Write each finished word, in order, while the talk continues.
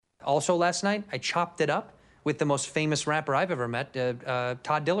Also last night, I chopped it up with the most famous rapper I've ever met,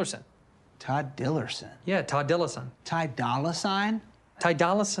 Todd Dillerson. Todd Dillerson? Yeah, Todd Dillerson. Ty Dolla $ign? Ty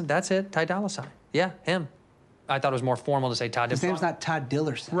Dolla $ign, that's it, Ty Dolla $ign. Yeah, him. I thought it was more formal to say Todd Dillerson. His name's not Todd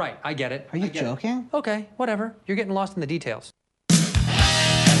Dillerson. Right, I get it. Are you joking? Okay, whatever. You're getting lost in the details.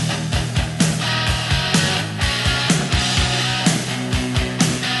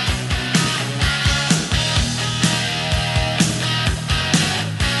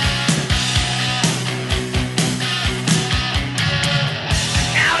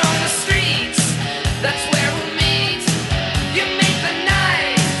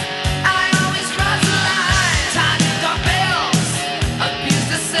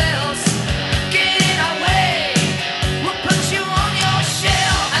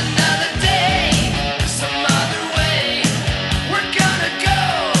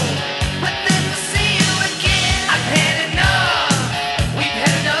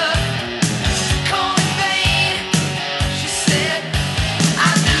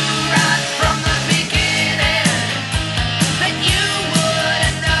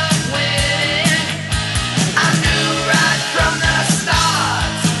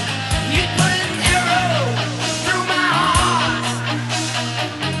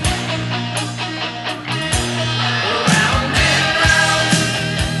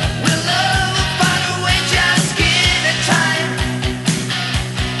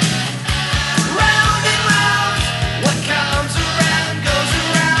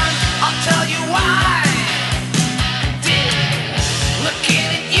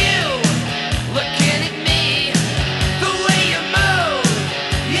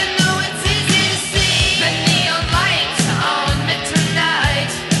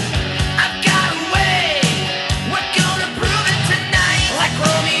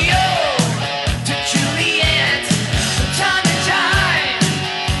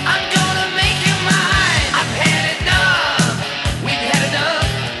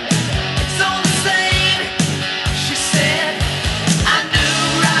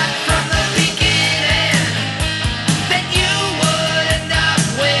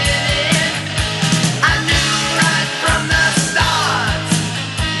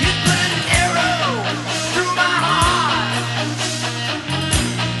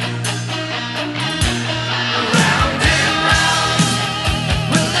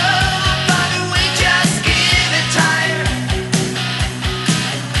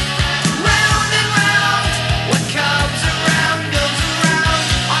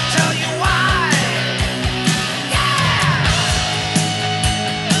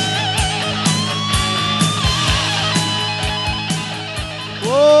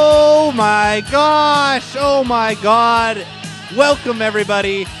 Oh my God. Welcome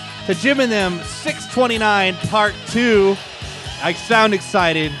everybody to Jim and Them 629 Part 2. I sound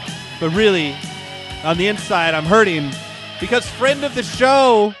excited, but really on the inside I'm hurting because friend of the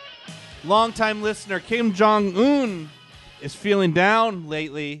show, longtime listener Kim Jong-un is feeling down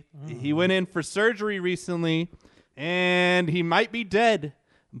lately. He went in for surgery recently and he might be dead.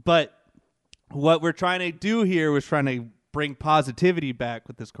 But what we're trying to do here was trying to bring positivity back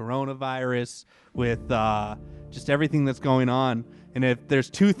with this coronavirus, with just everything that's going on. And if there's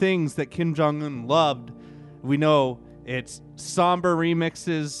two things that Kim Jong-un loved, we know it's somber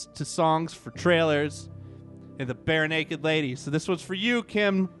remixes to songs for trailers and the bare naked lady. So this one's for you,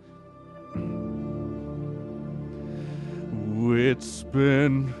 Kim. It's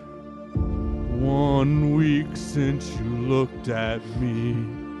been 1 week since you looked at me.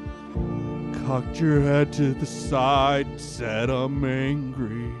 Cocked your head to the side, said I'm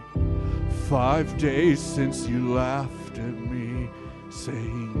angry. 5 days since you laughed at me,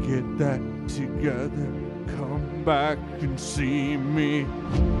 saying get that together, come back and see me.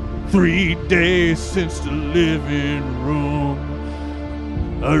 3 days since the living room,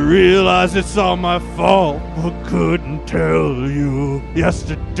 I realize it's all my fault, but couldn't tell you.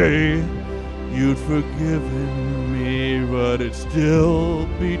 Yesterday you'd forgiven me, but it'd still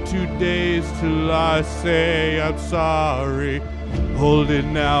be 2 days till I say I'm sorry. Hold it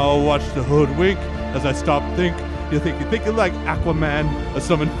now, watch the hoodwink as I stop think. You're thinking like Aquaman, or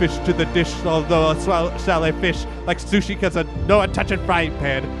summon fish to the dish, although I shall I fish like sushi cause I know I touch a frying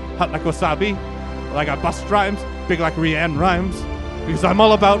pan. Hot like wasabi, like I bust rhymes, big like Rianne rhymes, because I'm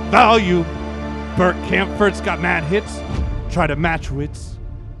all about value. Burt Camford's got mad hits, try to match wits.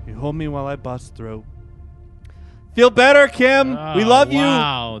 You hold me while I bust throat. Feel better, Kim. We love you.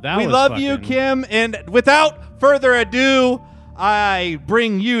 Wow, we love you, Kim. And without further ado, I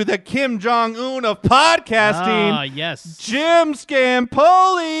bring you the Kim Jong-un of podcasting, Ah, yes. Jim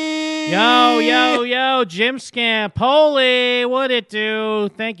Scampoli. Yo, Jim Scampoli. What it do?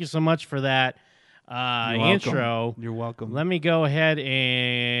 Thank you so much for that intro. You're welcome. Let me go ahead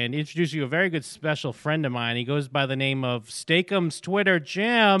and introduce you to a very good special friend of mine. He goes by the name of Steakums Twitter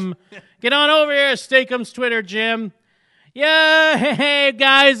Jim. Get on over here, Steakums Twitter Jim. Yeah, hey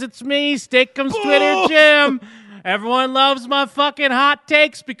guys, it's me, Steakums Twitter Jim. Everyone loves my fucking hot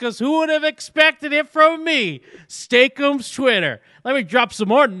takes because who would have expected it from me? Steakums Twitter. Let me drop some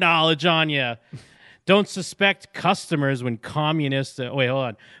more knowledge on you. Don't suspect customers when communists... wait, hold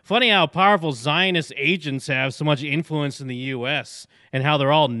on. Funny how powerful Zionist agents have so much influence in the U.S. and how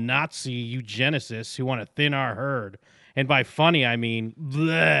they're all Nazi eugenicists who want to thin our herd. And by funny, I mean...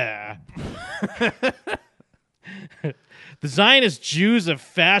 bleh. The Zionist Jews of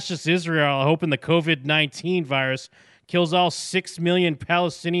fascist Israel are hoping the COVID-19 virus kills all 6 million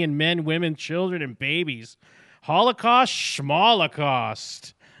Palestinian men, women, children, and babies. Holocaust,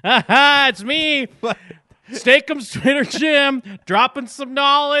 schmolocaust. Ha! It's me, Steakums Twitter Jim, dropping some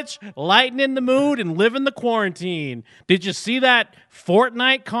knowledge, lightening the mood, and living the quarantine. Did you see that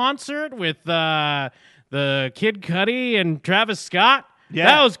Fortnite concert with the Kid Cudi and Travis Scott? Yeah.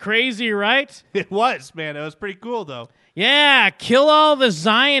 That was crazy, right? It was, man. It was pretty cool, though. Yeah, kill all the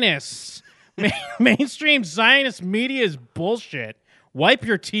Zionists. Mainstream Zionist media is bullshit. Wipe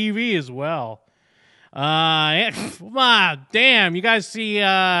your TV as well. Damn, you guys see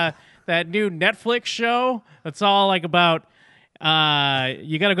that new Netflix show? That's all like about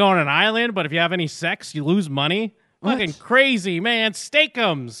you got to go on an island, but if you have any sex, you lose money. What? Fucking crazy, man.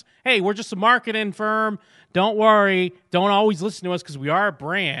 Steakums. Hey, we're just a marketing firm. Don't worry. Don't always listen to us because we are a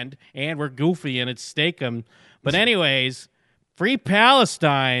brand and we're goofy and it's Steakum. But anyways, free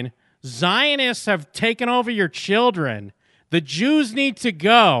Palestine. Zionists have taken over your children. The Jews need to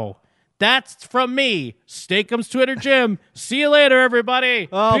go. That's from me, Steakums Twitter Jim. See you later, everybody.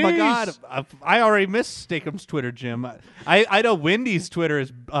 Oh, my Peace. God. I already missed Steakums Twitter, Jim. I know Wendy's Twitter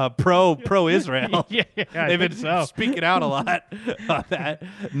is pro-Israel. Yeah, I They've think been so. speaking out a lot on that.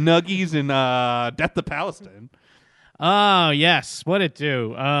 Nuggies and Death to Palestine. Oh, yes. What it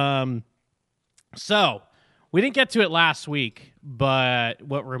do? So, we didn't get to it last week, but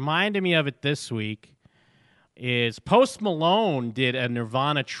what reminded me of it this week is Post Malone did a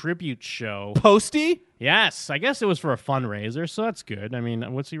Nirvana tribute show. Posty? Yes, I guess it was for a fundraiser, so that's good. I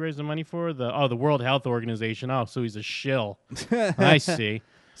mean, what's he raising money for? The World Health Organization. Oh, so he's a shill. I see.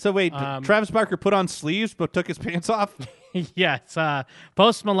 So wait, Travis Barker put on sleeves but took his pants off? Yeah, it's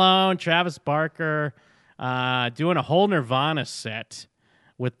Post Malone, Travis Barker, doing a whole Nirvana set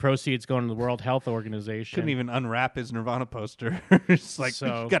with proceeds going to the World Health Organization. Couldn't even unwrap his Nirvana poster. It's like,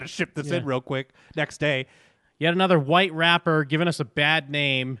 So, got to ship this in real quick. Next day. Yet another white rapper giving us a bad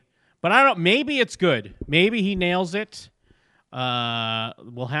name. But I don't know. Maybe it's good. Maybe he nails it.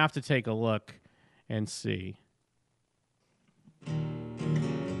 We'll have to take a look and see. Oh,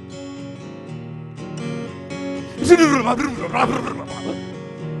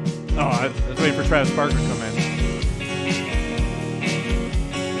 I was waiting for Travis Barker to come in.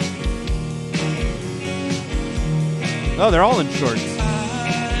 Oh, they're all in shorts.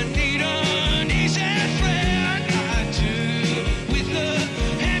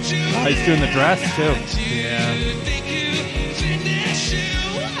 Oh, he's doing the dress, too. Yeah.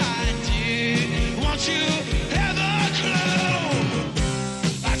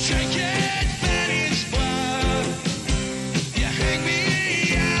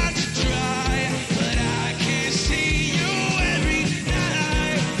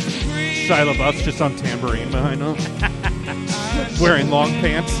 Shia LaBeouf's just on tambourine behind him. Wearing long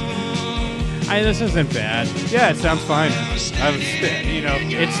pants. This isn't bad. Yeah, it sounds fine.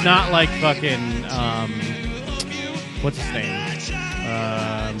 It's not like fucking what's his name?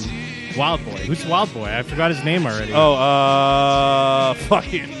 Wild Boy. Who's Wild Boy? I forgot his name already.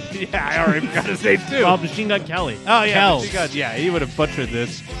 Fucking yeah, I already forgot his name too. Machine Gun Kelly. Oh yeah, Kells. Machine Gun, yeah, he would have butchered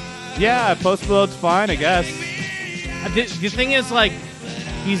this. Yeah, Post Malone's fine, I guess. The thing is, like,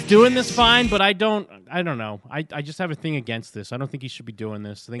 he's doing this fine, but I don't know. I just have a thing against this. I don't think he should be doing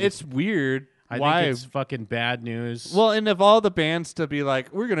this. I think It's weird. I Why? think it's fucking bad news. Well, and of all the bands to be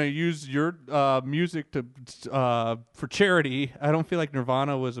like, we're gonna use your music to for charity, I don't feel like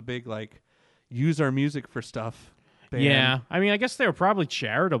Nirvana was a big like use our music for stuff band. yeah, I mean, I guess they were probably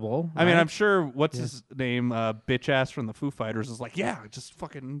charitable. I mean, right? I'm sure what's his name, bitch ass from the Foo Fighters is like, yeah, just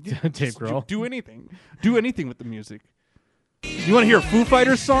fucking Dave just Grohl. do anything with the music. You want to hear a Foo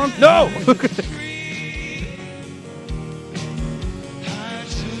Fighters song? No.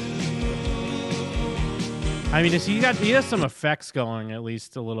 I mean, he has some effects going at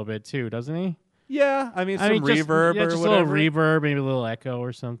least a little bit too, doesn't he? Yeah, I mean, some just, reverb yeah, or just whatever. a little reverb, maybe a little echo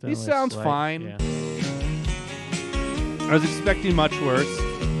or something. He like sounds slight, fine. Yeah. I was expecting much worse,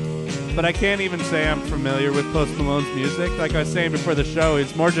 but I can't even say I'm familiar with Post Malone's music. Like I was saying before the show,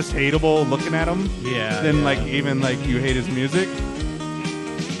 it's more just hateable looking at him than yeah. like even like you hate his music.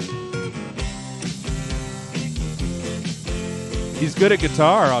 He's good at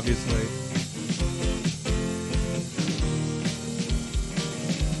guitar, obviously.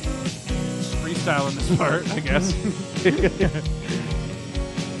 Just freestyling this part, I guess.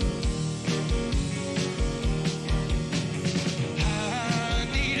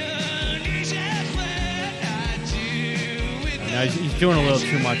 No, he's doing a little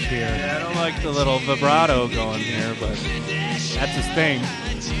too much here. Yeah, I don't like the little vibrato going here, but that's his thing.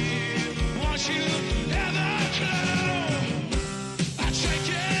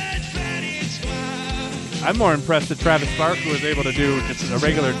 I'm more impressed that Travis Barker was able to do just a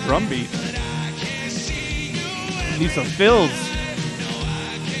regular drum beat. Need some fills.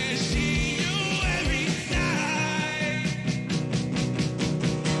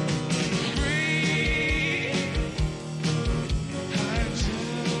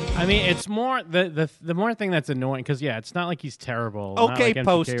 I mean, it's more the more thing that's annoying because it's not like he's terrible. not Okay, like MGK or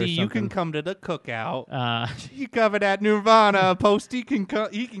Posty, you can something. come to the cookout. Uh, You covered at Nirvana. Posty can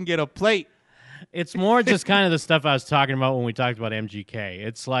he can get a plate. It's more just kind of the stuff I was talking about when we talked about MGK.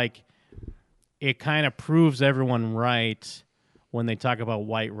 It's like it kind of proves everyone right when they talk about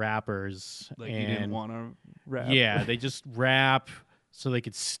white rappers. Like you and didn't want to rap. yeah, they just rap so they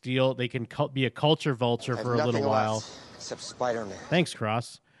could steal. They can be a culture vulture for a little while. Except Spider-Man. Thanks,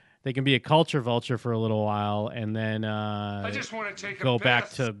 Cross. They can be a culture vulture for a little while and then just want to take go back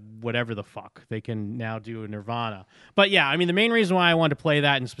to whatever the fuck. They can now do a Nirvana. But yeah, I mean, the main reason why I wanted to play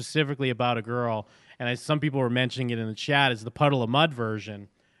that and specifically about a girl, and some people were mentioning it in the chat, is the Puddle of Mud version,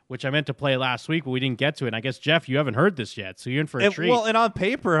 which I meant to play last week, but we didn't get to it. And I guess, Jeff, you haven't heard this yet, so you're in for a treat. Well, and on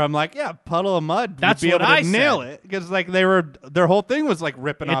paper, I'm like, yeah, Puddle of Mud That's would be what able to I nail said. it because like their whole thing was like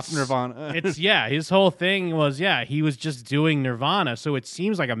ripping off Nirvana. His whole thing was, he was just doing Nirvana, so it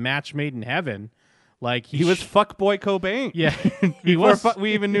seems like a match made in heaven. Like he was fuckboy Cobain. Yeah, he Before was.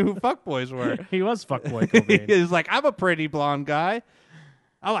 we even knew who fuckboys were. He was fuckboy Cobain. He was like, I'm a pretty blonde guy.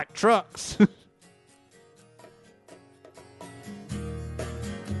 I like trucks.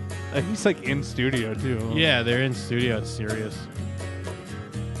 He's like in studio too. Yeah, they're in studio. It's serious.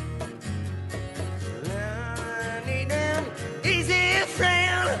 Easy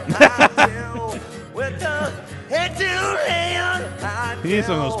friend, I do, with the head to hand. He needs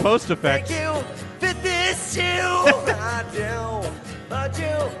some of those post effects. Make you fit this too. I do, but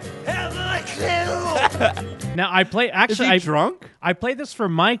you have a clue. Now I play. Is Actually, he I drunk? I played this for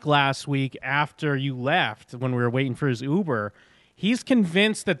Mike last week after you left when we were waiting for his Uber. He's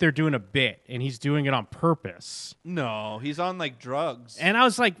convinced that they're doing a bit and he's doing it on purpose. No, he's on like drugs. And I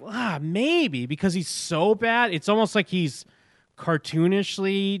was like, maybe because he's so bad. It's almost like he's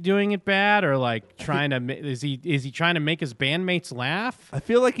cartoonishly doing it bad, or like trying to. Is he trying to make his bandmates laugh? I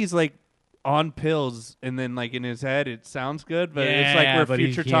feel like he's like on pills, and then like in his head it sounds good, but it's like Yeah, where but he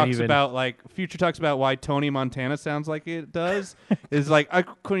Future can't talks about why Tony Montana sounds like it does. Is like I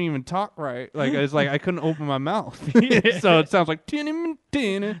couldn't even talk right. Like it's like I couldn't open my mouth, so it sounds like Tony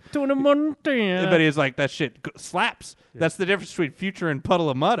Montana. Tony Montana. But he's like that shit slaps. That's the difference between Future and Puddle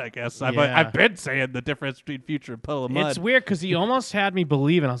of Mud, I guess. I've been saying the difference between Future and Puddle of Mud. It's weird because he almost had me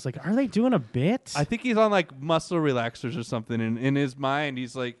believe, and I was like, "Are they doing a bit?" I think he's on like muscle relaxers or something. And in his mind,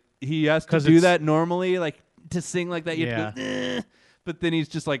 he's like he has to 'Cause do it's- that normally, like to sing like that. You have to go, "Eh," but then he's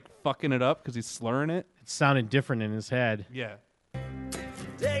just like fucking it up because he's slurring it. It sounded different in his head. Yeah.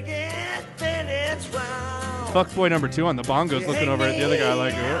 Take it, then it's wrong. Fuckboy number 2 on the bongos, looking over at the other guy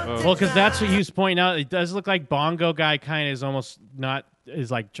like, uh-oh. Well, because that's what he was pointing out. It does look like Bongo Guy kind of is almost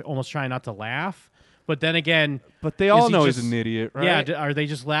almost trying not to laugh. But then again, But they all is he know just- he's an idiot, right? Yeah, are they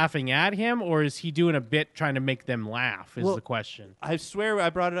just laughing at him, or is he doing a bit trying to make them laugh? Is Well, the question. I swear I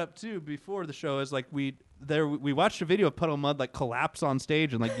brought it up too before the show. Is like we watched a video of Puddle of Mud like collapse on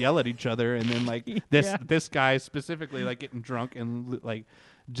stage and like yell at each other, and then like this guy specifically like getting drunk and like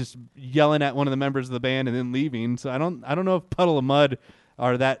just yelling at one of the members of the band and then leaving. So I don't know if Puddle of Mud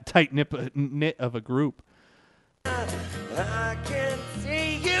are that tight knit of a group. I can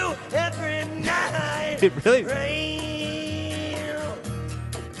see you every night. It really. Rain.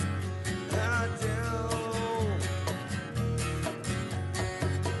 I do.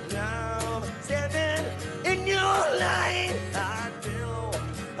 Now standing in your line. I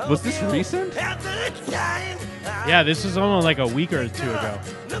do. Was this recent? At the time, Yeah, this is only like a week or two ago.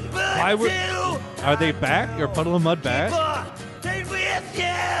 Why would- Are they back? Or Puddle of Mud back? Take with you.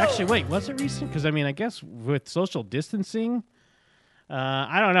 Actually, wait, was it recent? Because I mean, I guess with social distancing,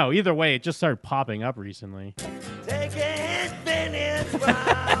 I don't know. Either way, it just started popping up recently. Take advantage.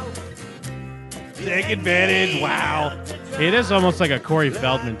 Wow. Take advantage. Wow. It is almost like a Corey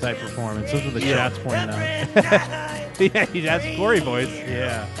Feldman type performance. Those are the chats pointing out. Yeah, he has Corey voice.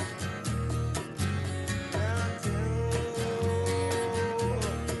 Yeah.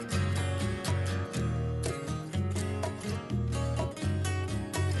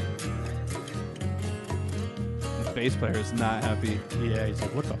 The bass player is not happy. Yeah, he's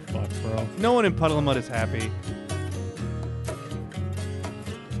like, what the fuck, bro? No one in Puddle of Mud is happy.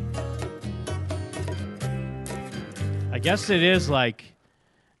 I guess it is like,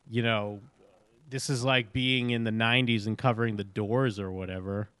 you know, this is like being in the 90s and covering the Doors or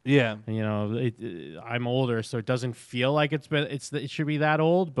whatever. Yeah. You know, I'm older, so it doesn't feel like it should be that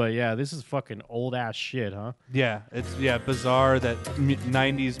old. But yeah, this is fucking old ass shit, huh? Yeah. It's bizarre that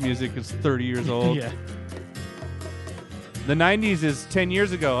 90s music is 30 years old. Yeah. The 90s is 10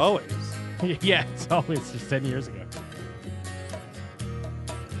 years ago always. Yeah, it's always just 10 years ago.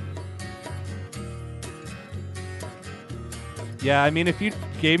 Yeah, I mean, if you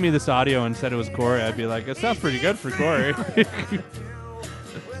gave me this audio and said it was Corey, I'd be like, it sounds pretty good for Corey.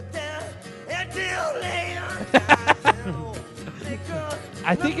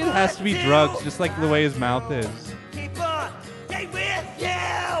 I think it has to be drugs, just like the way his mouth is.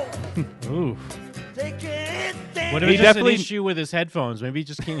 Ooh. What if He it's just an definitely- issue with his headphones? Maybe he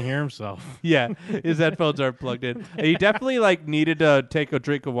just can't hear himself. Yeah, his headphones aren't plugged in. He definitely needed to take a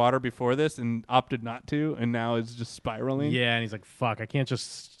drink of water before this and opted not to, and now it's just spiraling. Yeah, and he's like, fuck, I can't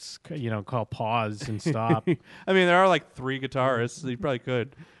just, call pause and stop. I mean, there are 3 guitarists, so you probably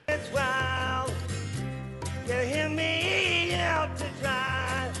could. It's wild. You hear me out to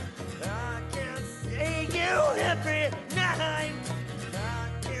dry. I can see you every night.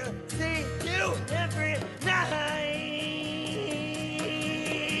 I can see you every night.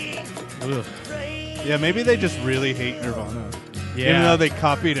 Ugh. Yeah, maybe they just really hate Nirvana. Yeah. Even though they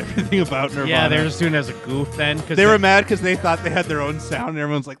copied everything about Nirvana. Yeah, they're just doing it as a goof then. Cause They were mad because they thought they had their own sound, and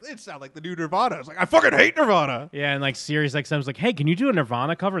everyone's like, "It sound like the new Nirvana." It's like, I fucking hate Nirvana. Yeah, and Sirius XM's like, hey, can you do a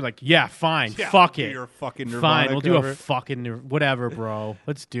Nirvana cover? Like, yeah, fine. Yeah, Fuck do it. your fucking Nirvana Fine, we'll do cover. a fucking whatever, bro.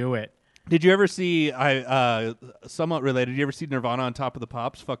 Let's do it. Did you ever see? Somewhat related. Did you ever see Nirvana on Top of the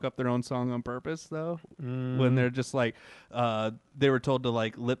Pops fuck up their own song on purpose though? When they're just they were told to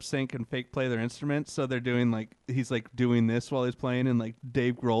lip sync and fake play their instruments, so they're doing he's doing this while he's playing, and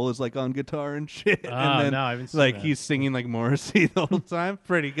Dave Grohl is on guitar and shit. Oh, and then no, I haven't seen that. he's singing Morrissey the whole time.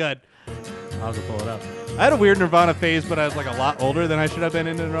 Pretty good. I'll go pull it up. I had a weird Nirvana phase, but I was a lot older than I should have been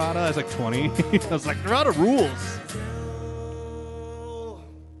into Nirvana. I was 20. I was like, Nirvana rules.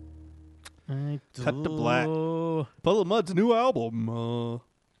 Cut to black. Puddle of Mud's new album.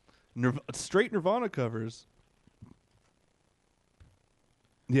 Straight Nirvana covers.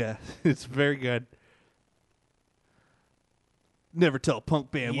 Yeah, it's very good. Never tell a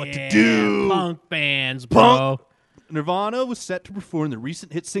punk band what to do. Punk bands, bro. Punk. Nirvana was set to perform the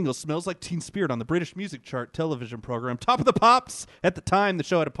recent hit single Smells Like Teen Spirit on the British music chart television program Top of the Pops. At the time, the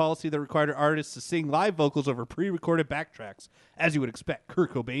show had a policy that required artists to sing live vocals over pre-recorded backtracks. As you would expect,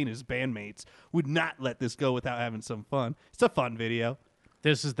 Kurt Cobain and his bandmates would not let this go without having some fun. It's a fun video.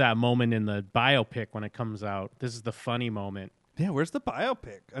 This is that moment in the biopic when it comes out. This is the funny moment. Yeah, where's the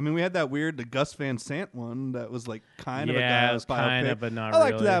biopic? I mean, we had that weird the Gus Van Sant one that was kind of a Yeah, guy's it was biopic. kinda, but not I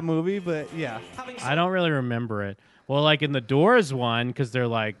liked really. that movie, but yeah. I don't really remember it. Well, in the Doors one, because they're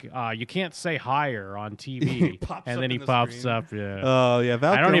you can't say higher on TV. He pops and up then he in the pops screen. up, yeah. Oh, yeah.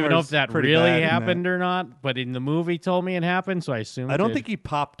 Val I don't even know if Kilmer's that pretty really bad in happened that. or not, but in the movie told me it happened, so I assume I it don't did. think he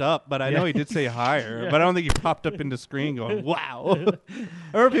popped up, but I know he did say higher. But I don't think he popped up into screen going, wow. I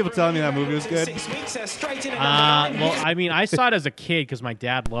remember people telling me that movie was good. 6 weeks, straight in at number 9. Well, I mean, I saw it as a kid because my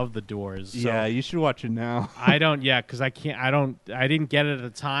dad loved the Doors. So Yeah, you should watch it now. I don't, because I didn't get it at the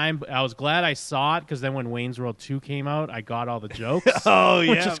time. But I was glad I saw it because then when Wayne's World 2 came out, I got all the jokes. Oh,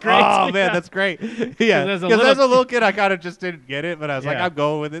 yeah. Which is great. Oh, man, that's great. Yeah. As a Because as a little- little kid, I kind of just didn't get it, but I was like, Yeah. I'm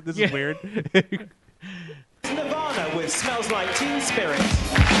going with it. This is weird. Nirvana with Smells Like Teen Spirit.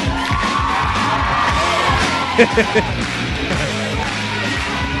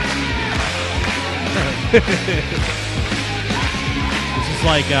 This is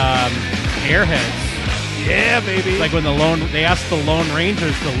like Airheads. Yeah, baby. It's like when they asked the Lone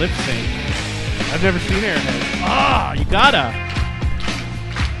Rangers to lip sync. I've never seen Airhead. Ah, you gotta.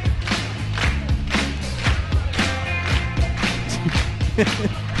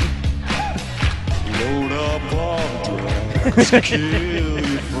 Load up on drugs, kill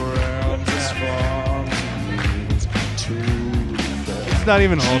your friends as far He's not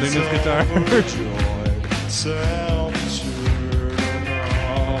even holding his guitar.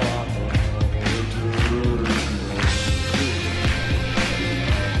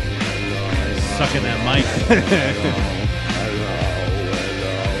 Sucking that mic.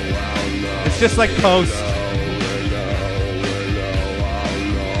 It's just like Post.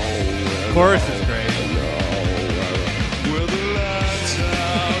 Chorus is great.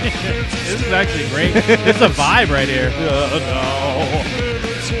 This is actually great. It's a vibe right here.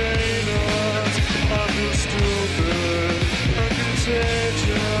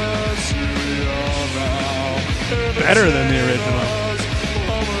 Better than the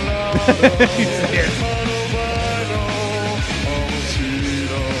original.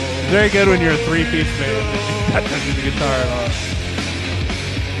 Very good when you're a three-piece band. Not touching the guitar at all.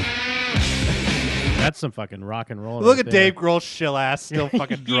 That's some fucking rock and roll. Look right at there. Dave Grohl's shill ass still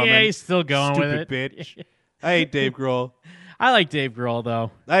fucking drumming. Yeah, he's still going Stupid with it. bitch. I hate Dave Grohl. I like Dave Grohl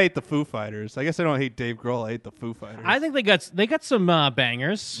though. I hate the Foo Fighters. I guess I don't hate Dave Grohl. I hate the Foo Fighters. I think they got some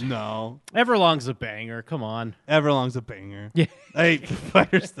bangers. No. Everlong's a banger. Come on. Everlong's a banger. Yeah. I hate Foo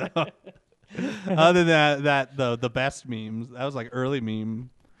Fighters though. Other than that, the best memes. That was like early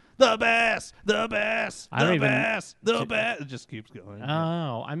meme. The best, the best, I don't the even- best, the best. It just keeps going.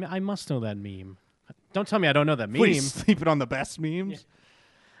 Oh, I must know that meme. Don't tell me I don't know that meme. What, are you sleeping on the best memes?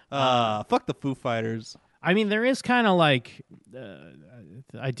 Fuck the Foo Fighters. I mean, there is kind of like,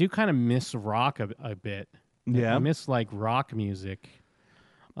 I do kind of miss rock a bit. Yeah. I miss like rock music.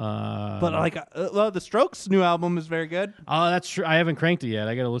 But like, the Strokes' new album is very good. Oh, that's true. I haven't cranked it yet.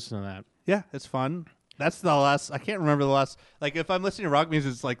 I got to listen to that. Yeah, it's fun. That's the last. I can't remember the last. Like, if I'm listening to rock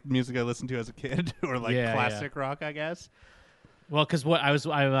music, it's like music I listened to as a kid, or like Yeah, classic rock, I guess. Well, because what I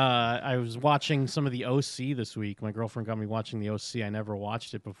was watching some of the OC this week. My girlfriend got me watching the OC. I never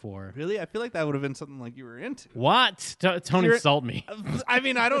watched it before. Really, I feel like that would have been something like you were into. What? Don't You're- insult me. I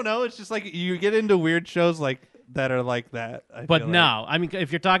mean, I don't know. It's just like you get into weird shows like that are like that. I But feel no, I mean,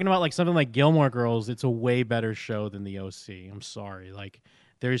 if you're talking about like something like Gilmore Girls, it's a way better show than the OC. I'm sorry, like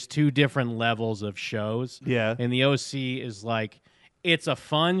there's two different levels of shows. Yeah. and the OC is like it's a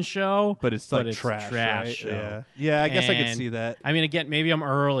fun show, but it's like trash, trash, right? show. Yeah, yeah. I guess I could And, see that. I mean, again, maybe I'm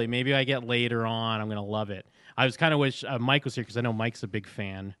early. Maybe I get later on. I'm gonna love it. I was kind of wish Mike was here because I know Mike's a big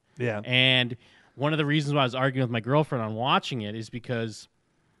fan. Yeah. And one of the reasons why I was arguing with my girlfriend on watching it is because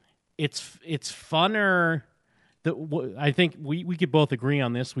it's funner. I think we could both agree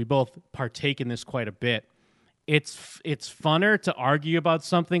on this. We both partake in this quite a bit. It's funner to argue about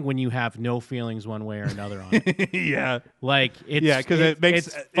something when you have no feelings one way or another on it. Yeah, Like it's Yeah, 'cause it makes-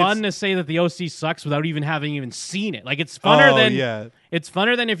 it's fun to say that the OC sucks without even having seen it. Like it's funner than it's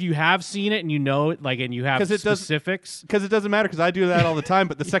funner than if you have seen it and you know it, like, and you have 'Cause it does- specifics. because it doesn't matter. Because I do that all the time.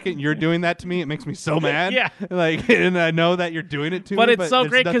 But the second you're doing that to me, it makes me so mad. Yeah. like, and I know that you're doing it to But me. it's so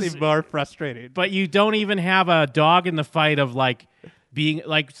there's great 'cause- nothing more frustrating. But you don't even have a dog in the fight of like being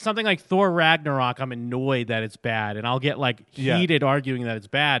like something like Thor Ragnarok. I'm annoyed that it's bad, and I'll get like Yeah. heated arguing that it's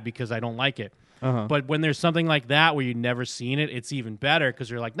bad because I don't like it. But when there's something like that where you've never seen it, it's even better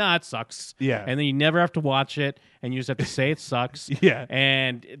because you're like, nah, it sucks. Yeah. And then you never have to watch it, and you just have to say it sucks. Yeah.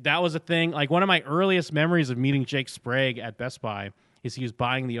 And that was a thing. Like one of my earliest memories of meeting Jake Sprague at Best Buy is he was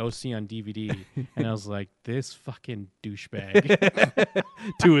buying the OC on DVD, and I was like, this fucking douchebag.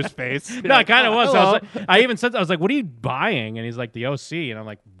 To his face. No, it kind of was. Hello. I even said, I was like, what are you buying? And he's like, the OC. And I'm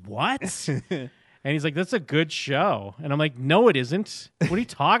like, what? And he's like, that's a good show. And I'm like, no, it isn't. What are you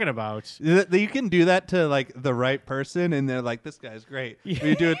talking about? You can do that to like the right person, and they're like, "This guy's great." When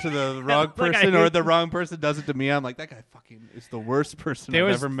you do it to the wrong Like, person, I or hate- the wrong person does it to me, I'm like, "That guy fucking is the worst person There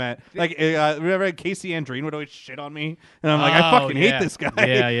I've was- ever met." Like, remember Casey Andreen would always shit on me, and I'm like, "I Oh, fucking yeah. hate this guy."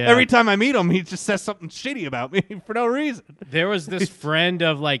 Yeah, yeah. Every time I meet him, he just says something shitty about me for no reason. There was this friend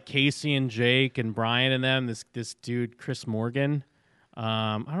of like Casey and Jake and Brian and them, this dude, Chris Morgan.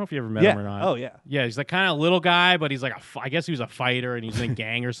 I don't know if you ever met Yeah. him or not. Oh, yeah. Yeah, he's like kind of little guy, but he's like I guess he was a fighter and he's in a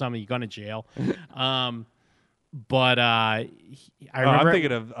gang or something. He gone to jail. But I remember I'm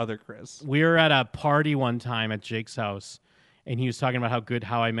thinking of other Chris. we were at a party one time at Jake's house, and he was talking about how good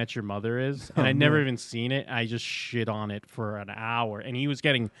How I Met Your Mother is, and I'd never even seen it. I just shit on it for an hour, and he was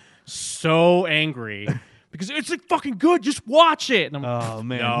getting so angry because it's like fucking good. Just watch it. And I'm, Oh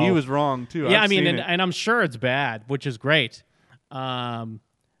man, no. he was wrong too. Yeah, I've I mean, seen it. and I'm sure it's bad, which is great.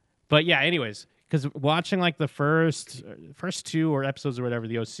 But yeah, anyways, because watching like the first two or episodes or whatever,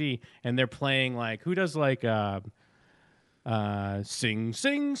 the OC, and they're playing like who does like Sing,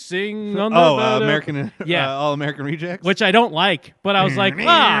 sing, sing. On the American, Yeah. All American Rejects. which I don't like, but I was like,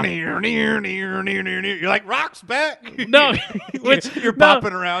 ah, You're like, Rock's back. no. Which You're no,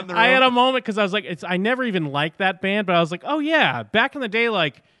 popping around the room. I had a moment because I was like, I never even liked that band, but I was like, oh yeah, back in the day,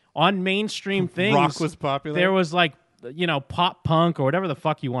 like on mainstream things, Rock was popular. There was like, pop punk or whatever the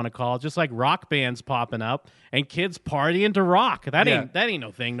fuck you want to call it, just like rock bands popping up and kids partying to rock. That ain't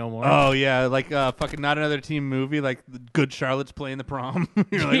no thing no more. Oh yeah, like fucking Not Another Teen Movie, like the Good Charlotte's playing the prom.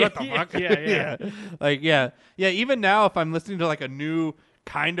 You're like, what the fuck? Yeah. Like yeah. Even now, if I'm listening to like a new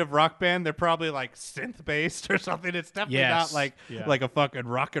kind of rock band, they're probably like synth based or something. It's definitely not like a fucking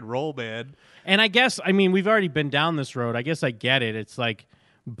rock and roll band. And I guess, I mean, we've already been down this road. I guess I get it. It's like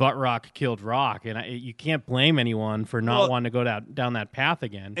butt rock killed rock, and you can't blame anyone for not wanting to go down that path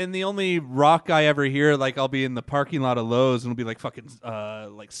again. And the only rock I ever hear, like I'll be in the parking lot of Lowe's and it'll be like fucking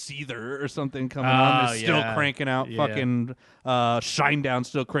like Seether or something coming on. They're still cranking out fucking Shinedown,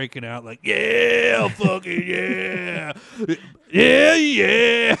 still cranking out like yeah, fucking yeah,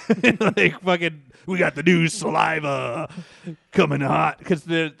 yeah. Like fucking, we got the new Saliva coming hot because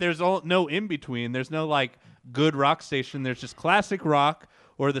there's no in between. There's no like good rock station. There's just classic rock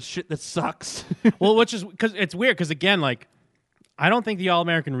or the shit that sucks. Well, which is because it's weird because again, like I don't think the All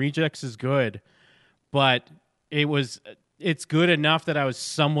American Rejects is good, but it's good enough that I was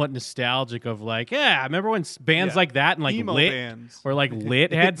somewhat nostalgic of like, I remember when bands like that and like emo Lit bands. or like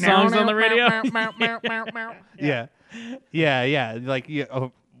Lit had songs on the radio. Yeah. Like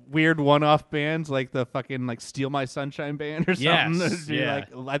weird one-off bands like the fucking like Steal My Sunshine band or something. Yes, yeah.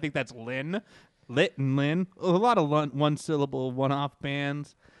 Like, I think that's Lit and Lynn. A lot of one-syllable one-off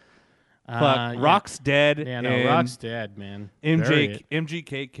bands. Fuck, Rock's dead. Yeah, no, and Rock's dead, man. Bury it.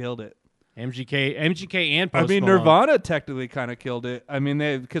 MGK killed it. MGK and Post I mean, Malone. Nirvana technically kind of killed it. I mean,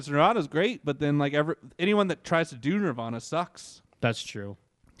 because Nirvana's great, but then like anyone that tries to do Nirvana sucks. That's true.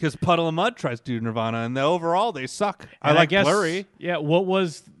 Because Puddle of Mud tries to do Nirvana, and overall they suck. And I guess, Blurry. Yeah, what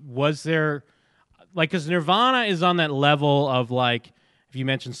was there, like, because Nirvana is on that level of like, if you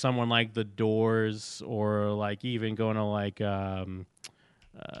mention someone like The Doors or like even going to like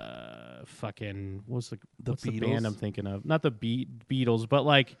fucking what's the Beatles? band I'm thinking of? Not the Beatles, but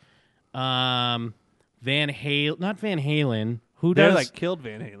like Van Halen, not Van Halen. Who They're does like killed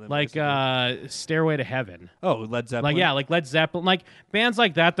Van Halen. like basically. Stairway to Heaven? Oh, Led Zeppelin. Like Led Zeppelin, like bands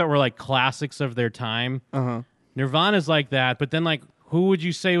like that were like classics of their time. Nirvana's like that, but then like who would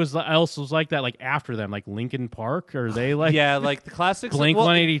you say else was like that? Like after them, like Linkin Park, or they like yeah, like the classics. Blink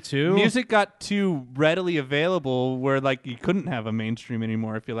 182. Music got too readily available where like you couldn't have a mainstream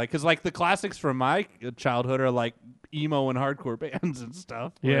anymore. I feel like because like the classics from my childhood are like emo and hardcore bands and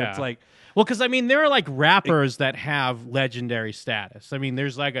stuff. Where it's like, well, because I mean there are like rappers that have legendary status. I mean,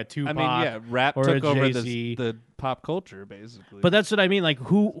 there's like a Tupac. I mean, yeah, rap or took a over Jay-Z. the pop culture basically. But that's what I mean. Like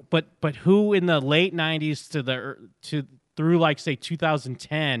who? But who in the late '90s to through like say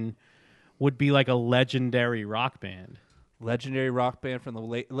 2010 would be like a legendary rock band? Legendary rock band from the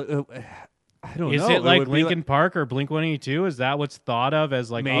late. I don't know. Is it like would be Linkin Park or Blink 182? Is that what's thought of as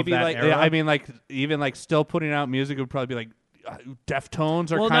like maybe of that like era? I mean like even like still putting out music would probably be like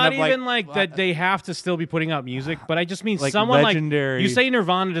Deftones or well, kind not of even like that they have to still be putting out music, but I just mean like someone legendary. like you say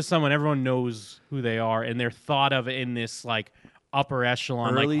Nirvana to someone, everyone knows who they are, and they're thought of in this like upper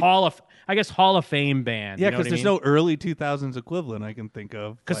echelon, Early- like Hall of Fame band. Yeah, you know because what I there's mean? no early 2000s equivalent I can think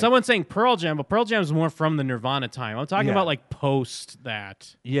of. Because Like, someone's saying Pearl Jam, but Pearl Jam is more from the Nirvana time. I'm talking Yeah. about like post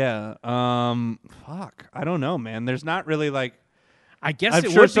that. yeah, fuck, I don't know, man. There's not really like. I guess I'm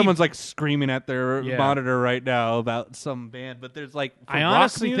it sure would someone's be, like screaming at their Yeah. monitor right now about some band, but there's like. for I rock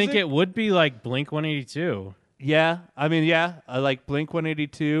honestly think music- it would be like Blink 182. Yeah, I mean, yeah, I like Blink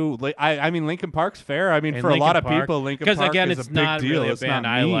 182. I mean, Linkin Park's fair. I mean, And for a Linkin lot of Park. people, Linkin 'Cause, Park again, is it's a big not deal. really a It's band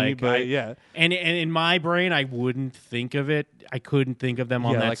not I me, like. but yeah. And in my brain, I wouldn't think of it. I couldn't think of them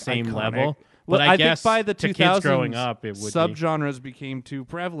on Yeah, that like same iconic. level. Well, But I guess think by the to 2000s, kids growing up, it would be. subgenres became too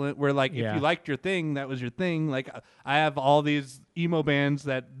prevalent. Where like Yeah. if you liked your thing, that was your thing. Like I have all these emo bands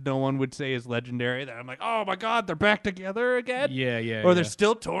that no one would say is legendary. That I'm like, oh my god, they're back together again. Yeah, yeah. Or they're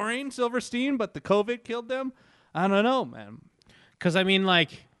still touring Silverstein, but the COVID killed them. I don't know, man. Because I mean,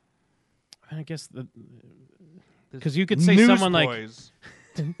 like, I guess because you could say someone like Newsboys.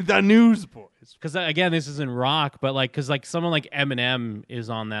 The Newsboys. because again, this isn't rock, but like because like someone like Eminem is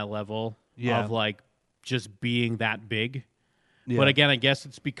on that level Yeah. of like just being that big. Yeah. But again, I guess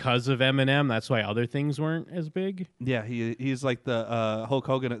it's because of Eminem. That's why other things weren't as big. Yeah, he's like the Hulk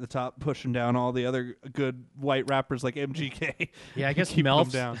Hogan at the top, pushing down all the other good white rappers like MGK. Yeah, I guess Keeping them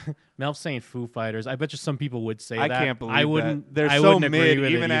Melf's down. Melf's saying Foo Fighters. I bet you some people would say I that. can't believe I wouldn't. that. They're I so wouldn't mid.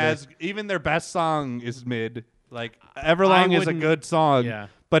 agree with it either. Even their best song is mid. Like Everlong is a wouldn't- good song, yeah.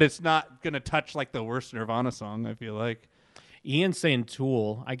 but it's not gonna touch like the worst Nirvana song. I feel like. Ian saying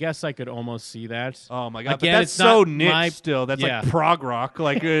Tool. I guess I could almost see that. Oh my god, Again, but that's it's so not niche my- still. That's yeah. like prog rock.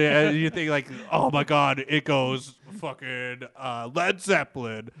 Like you think like, oh my god, it goes fucking Led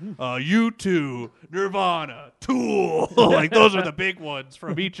Zeppelin, U2, Nirvana, Tool. Like those are the big ones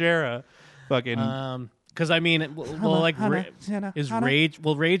from each era. Fucking Because I mean, is Rage?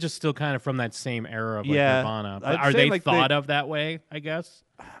 Well, Rage is still kind of from that same era of like Yeah. Nirvana. I'd Are say, they like, thought they- of that way? I guess.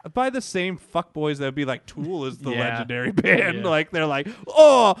 by the same fuckboys that would be like Tool is the Yeah. legendary band. Yeah. Like they're like,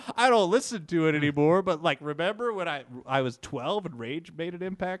 oh, I don't listen to it anymore. But like, remember when I was 12 and Rage made an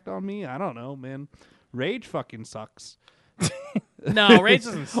impact on me? I don't know, man. Rage fucking sucks. No, Rage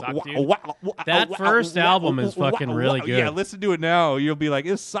doesn't suck, dude. That first album is fucking really good. Yeah, listen to it now. You'll be like,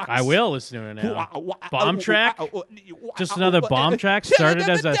 it sucks. I will listen to it now. Bomb track? Just another bomb track started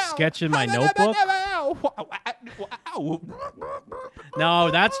as a sketch in my notebook?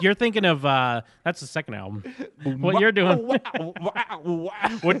 No, you're thinking of that's the second album. What you're doing?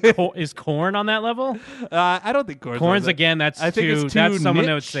 Is Korn on that level? I don't think Korn's again. That's I think it's too that's someone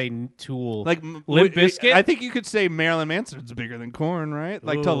that would niche. say Tool. Like Limp Bizkit? I think you could say Marilyn Manson's bigger than Korn, right?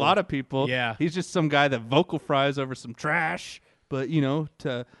 Like to a Ooh. lot of people, Yeah. he's just some guy that vocal fries over some trash. But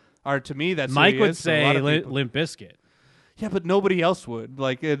to me, that's who Mike he would is to a lot say of people. Limp Bizkit. Yeah, but nobody else would.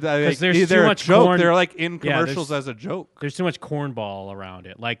 Like, there's they're too a much joke. corn- They're like in Yeah, commercials there's- as a joke. There's too much cornball around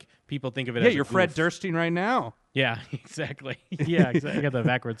it. Like people think of it Yeah, as you're a Fred goof. Durstein right now. Yeah, exactly. Yeah, exactly. I got that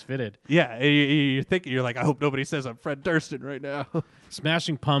backwards fitted. Yeah, you're thinking, you're like, I hope nobody says I'm Fred Durstein right now.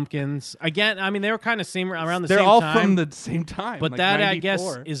 Smashing Pumpkins. Again, I mean, they were kind of around the They're same all time. from the same time. but like that, I guess,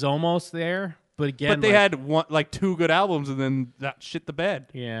 94. is almost there. But again, But they like, had two good albums and then that shit the bed.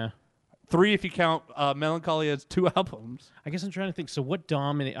 Yeah. 3 if you count Melancholy as 2 albums. I guess I'm trying to think. So what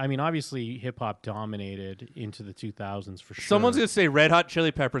dominated? I mean, obviously, hip hop dominated into the 2000s for sure. Someone's gonna say Red Hot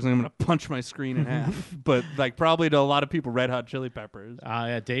Chili Peppers, and I'm gonna punch my screen in half. But like, probably to a lot of people, Red Hot Chili Peppers.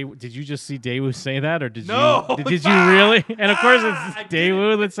 Did you just see Daewoo say that, or did No! you? Did you really? And of course, I it's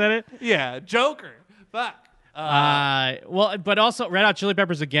Daewoo that said it. Yeah, Joker. Fuck. Well, but also Red Hot Chili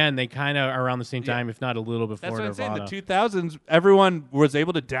Peppers again. They kind of are around the same time, if not a little before That's what I'm saying. Nirvana. The 2000s, everyone was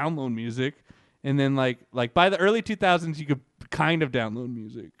able to download music, and then like by the early 2000s, you could kind of download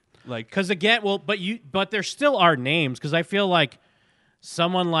music. Like, Because again, but there still are names. Because I feel like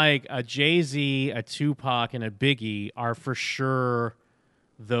someone like a Jay-Z, a Tupac, and a Biggie are for sure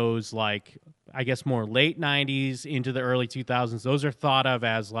those, like, I guess more late 90s into the early 2000s. Those are thought of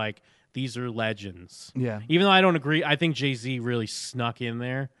as like, these are legends. Yeah. Even though I don't agree, I think Jay-Z really snuck in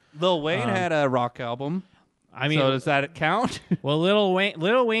there. Lil Wayne had a rock album. I mean, So does that count? well, Lil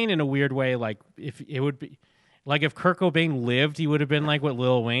Wayne in a weird way, like if it would be, like if Kurt Cobain lived, he would have been like what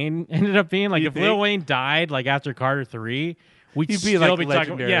Lil Wayne ended up being. Like You if think? Lil Wayne died, like after Carter 3, we'd He'd be still like be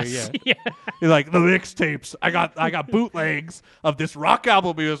talking. legendary, Yes, yeah. You're like the mixtapes. I got bootlegs of this rock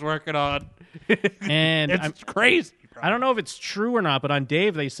album he was working on. And It's crazy. Bro. I don't know if it's true or not, but on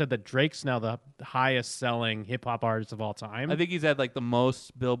Dave they said that Drake's now the highest selling hip hop artist of all time. I think he's had like the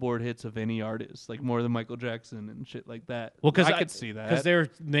most Billboard hits of any artist, like more than Michael Jackson and shit like that. Well, because I could see that. because they're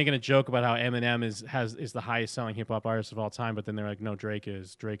making a joke about how Eminem is the highest selling hip hop artist of all time, but then they're like, no, Drake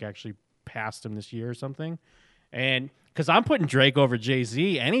is. Drake actually passed him this year or something, and because I'm putting Drake over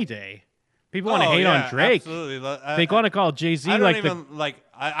Jay-Z any day. People want to hate on Drake. Absolutely. They want to call Jay-Z I don't like even like.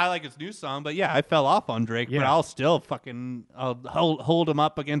 I like his new song, but yeah, I fell off on Drake. But Yeah. I'll still fucking hold him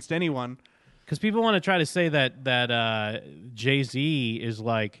up against anyone. because people want to try to say that Jay-Z is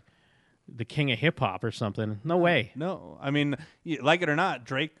like the king of hip hop or something. No way. No, I mean, like it or not,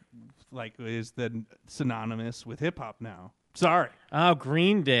 Drake like is the synonymous with hip hop now. Sorry. Oh,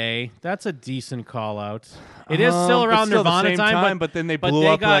 Green Day. That's a decent call out. It is still But around still the Nirvana same time, but then they but blew they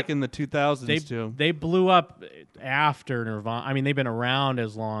up got- like in the 2000s too. They blew up after Nirvana. I mean, they've been around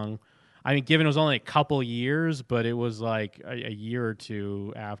as long. I mean, given it was only a couple years, but it was like a year or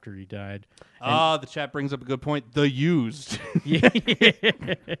two after he died. Oh, the chat brings up a good point. The Used. Yeah.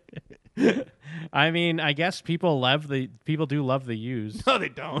 I mean, I guess people do love the Used. No, they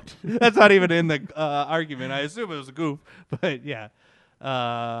don't. That's not even in the argument. I assume it was a goof, but yeah,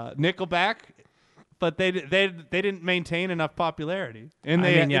 Nickelback. But they didn't maintain enough popularity, and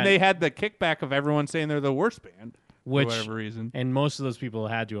I mean, yeah. and they had the kickback of everyone saying they're the worst band Which, for whatever reason. and most of those people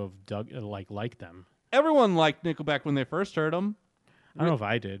had to have liked them. Everyone liked Nickelback when they first heard them. I don't know if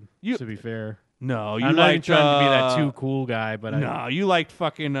I did. You- To be fair, No, you I'm not even liked, trying to be that too cool guy, but No, you liked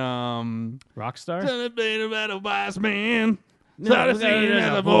fucking Rockstar. Tell me about a wise man.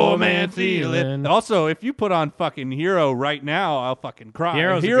 a poor man feeling. Also, if you put on fucking Hero right now, I'll fucking cry.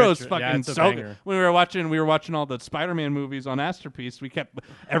 Hero's a Hero's good fucking yeah, it's a so banger. good. When we were watching all the Spider-Man movies on Masterpiece. We kept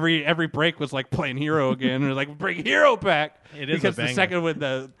every break was like playing Hero again, or like bring Hero back. It is a because the banger. second with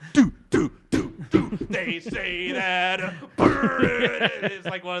the do. They say that it's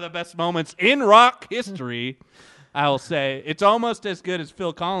like one of the best moments in rock history. I'll say it's almost as good as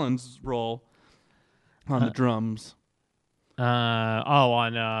Phil Collins' role on the drums.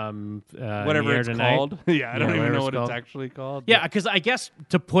 On Whatever Here it's Tonight. called. Yeah, I don't even whatever know it's what called. it's actually called. Yeah, because I guess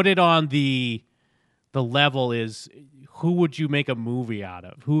to put it on the level is who would you make a movie out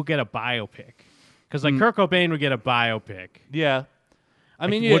of? Who would get a biopic? Because like Kurt Cobain would get a biopic. Yeah. I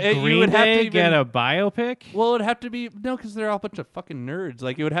mean, would you Green would have Day to even, get a biopic? Well, it would have to be no, because they're all a bunch of fucking nerds.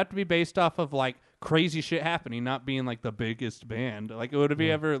 Like it would have to be based off of like crazy shit happening, not being like the biggest band. Like it would be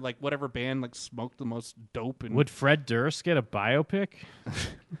ever like whatever band like smoked the most dope. And Would Fred Durst get a biopic?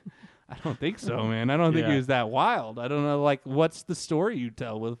 I don't think so, man. I don't think he Yeah. was that wild. I don't know. Like, what's the story you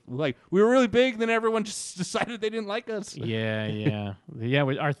tell with like we were really big, then everyone just decided they didn't like us. Yeah.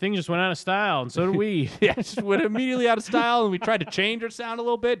 Our thing just went out of style, and so did we. Yeah, it just went immediately out of style, and we tried to change our sound a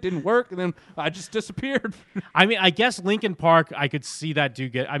little bit. Didn't work, and then I just disappeared. I mean, I guess Linkin Park, I could see that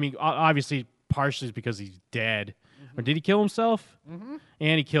dude get. I mean, obviously, partially is because he's dead. Or did he kill himself? Mm-hmm.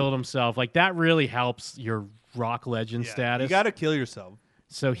 And he killed himself. Like that really helps your rock legend status. You got to kill yourself.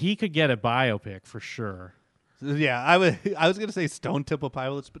 So he could get a biopic for sure. Yeah, I was gonna say Stone Temple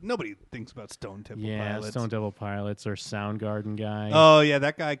Pilots, but nobody thinks about Stone Temple Yeah, Pilots. Stone Temple Pilots or Soundgarden guy. Oh yeah,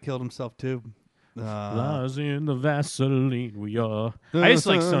 that guy killed himself too. Lies in the Vaseline we are. I used to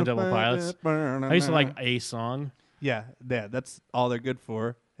like Stone Temple Pilots. I used to like a song. Yeah, that's all they're good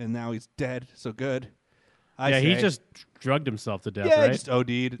for. And now he's dead. So good. He just drugged himself to death, he right? just OD'd.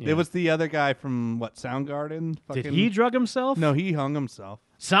 Yeah. It was the other guy from Soundgarden. Did he drug himself? No, he hung himself.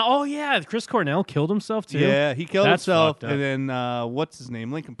 Oh yeah, Chris Cornell killed himself too. Yeah, he killed That's himself, fucked up. and then what's his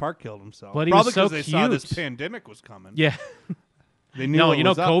name? Linkin Park killed himself. But he Probably was so because they saw this cute. pandemic was coming. Yeah. They knew. No, what you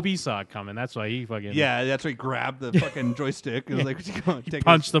know was up. Kobe saw it coming. That's why he fucking Yeah, that's why he grabbed the fucking joystick and was like, "What you going to take?"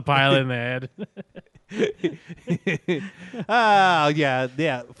 punched the pilot in the head.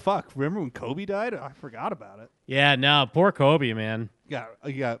 Yeah. Fuck. Remember when Kobe died? I forgot about it. Yeah, no, poor Kobe, man. You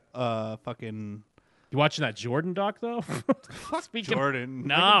got fucking You watching that Jordan doc though? Speaking Jordan.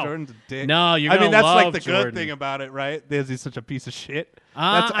 No. Fucking Jordan's a dick. No, you're I mean, gonna that's like love the Jordan. good thing about it, right? Is he's such a piece of shit.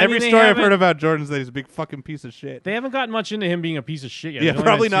 I Every mean, they story I've heard haven't- about Jordan's that he's a big fucking piece of shit. They haven't gotten much into him being a piece of shit yet. Yeah, There's only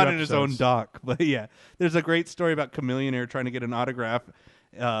probably been 2 not in his own episodes. doc, but yeah, there's a great story about Chameleonaire trying to get an autograph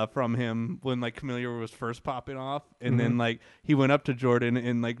from him when like Chameleonaire was first popping off, and then like he went up to Jordan,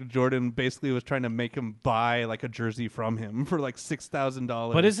 and like Jordan basically was trying to make him buy like a jersey from him for like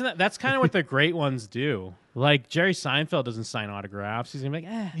 $6,000. But isn't that's kind of what the great ones do? Like Jerry Seinfeld doesn't sign autographs. He's gonna be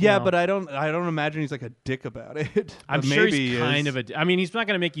like, yeah, no. but I don't imagine he's like a dick about it. I'm But sure maybe he's he kind is. of a. I mean, he's not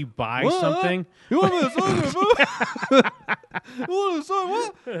gonna make you buy What? something. You want me to sign it, bro? You want to sign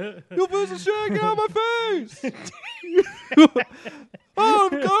what? You piece of shit, get out of my face! Oh,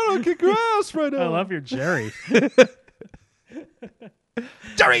 I'm gonna kick your ass right now. I love your Jerry.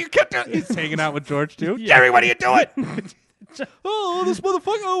 Jerry, you can't do it. He's hanging out with George too. Jerry, what are you doing? Oh, this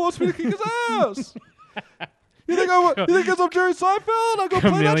motherfucker wants me to kick his ass. You think because I'm Jerry Seinfeld? I go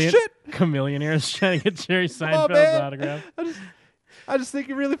play that shit. Chameleonaire is trying to get Jerry Oh, Seinfeld's man. autograph. I just think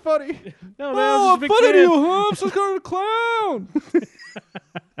you're really funny. No, man, Oh, I was I'm just a big funny to fan. you, huh? I'm some kind of clown.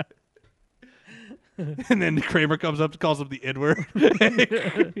 And then Kramer comes up, calls him the N-word.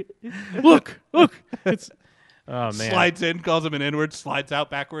 Look. It's. Oh man, Slides in, calls him an N-word, slides out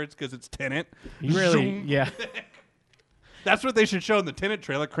backwards because it's Tenet. he really, Zoom. yeah, That's what they should show in the Tenet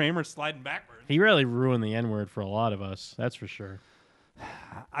trailer. Kramer sliding backwards. he really ruined the N-word for a lot of us. That's for sure.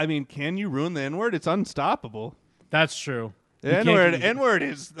 I mean, can you ruin the N-word? It's unstoppable. That's true. The You can't N-word, get- N-word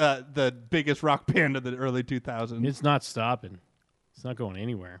is the biggest rock band of the early 2000s. It's not stopping. It's not going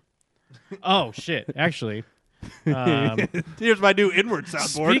anywhere. Oh shit! Actually, Here's my new N-word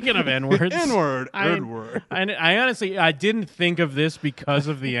soundboard. speaking of N-words, N-word, I- N-word. I honestly I didn't think of this because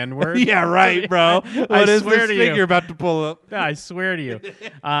of the N-word. Yeah, right, bro. What is swear this to thing you. you're about to pull up? I swear to you,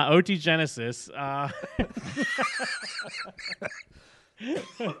 OT Genesis.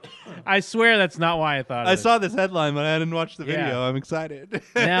 I swear that's not why I thought of I it. saw this headline, but I didn't watch the video. Yeah. I'm excited.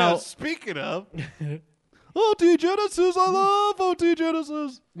 Now- Speaking of OT Genesis, I love OT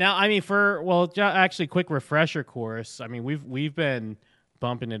Genesis. Now, I mean, actually, quick refresher course. I mean, we've been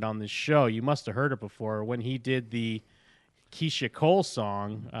bumping it on this show. You must have heard it before when he did the Keisha Cole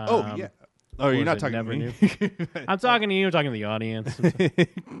song. Oh yeah. Oh, you're was not it talking to Never me. I'm talking to you. I'm talking to the audience.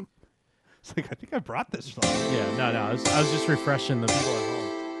 It's like, I think I brought this song. Yeah, no. I was just refreshing the people at home.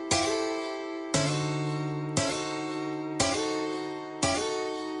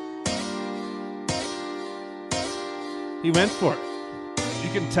 He went for it. You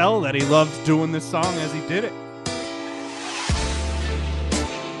can tell that he loved doing this song as he did it.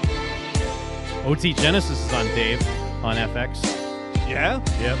 OT Genesis is on Dave on FX. Yeah?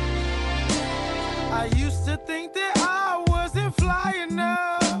 Yep. I used to think that I wasn't fly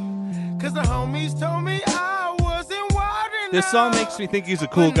enough, cause the homies told me I wasn't wild enough. This song makes me think he's a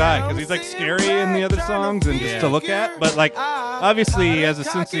cool guy because he's like scary in the other songs and just to look at. But like, obviously he has a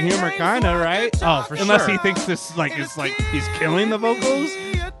sense of humor, kind of, right? Oh, for Unless sure. he thinks this like is like he's killing the vocals,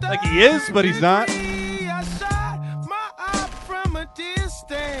 like he is, but he's not. I shot my eye from a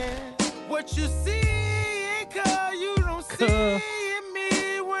distance. What you see, cause you don't see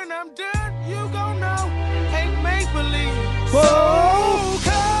me. When I'm done, you gon' know. Ain't make believe. So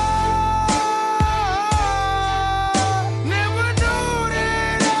cold. Never knew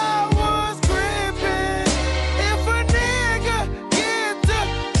that I was gripping. If a nigga get to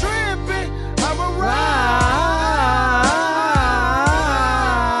tripping, I'ma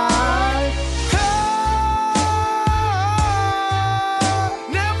ride.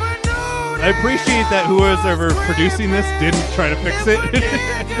 Cold. Never knew I appreciate that whoever producing this didn't try to fix it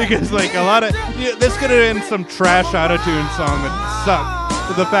because like a lot of this could have been some trash autotune song that sucked.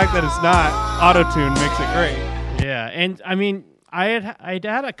 But the fact that it's not autotune makes it great. Yeah, and I mean, I'd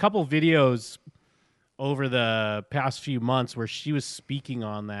had a couple videos over the past few months where she was speaking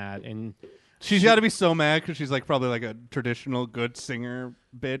on that, and She's got to be so mad because she's like probably like a traditional good singer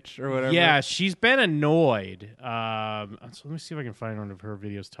bitch or whatever. yeah, she's been annoyed. So let me see if I can find one of her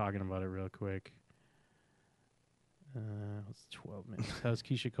videos talking about it real quick. It's 12 minutes. How does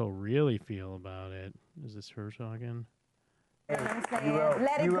Keisha Cole really feel about it? Is this her talking? Let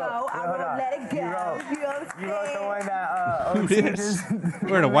it go. I won't let it go. You wrote the one that Who is?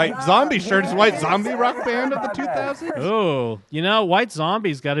 Wearing a white zombie shirt. Is White Zombie rock band of the 2000s? Oh, you know, White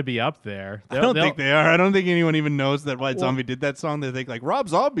Zombie's got to be up there. I don't think they are. I don't think anyone even knows that White Zombie did that song. They think like Rob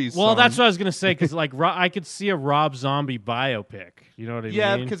Zombie's Well, song. that's what I was gonna say because like I could see a Rob Zombie biopic. You know what I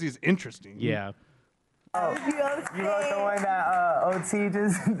Yeah, mean? because he's interesting. Yeah. You wrote the one that OT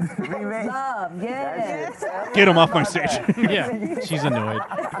just remade. Love, yes. Get him off my stage. Yeah, she's annoyed.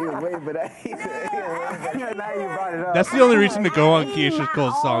 Wait, but now you brought it up. That's the only reason to go on Keisha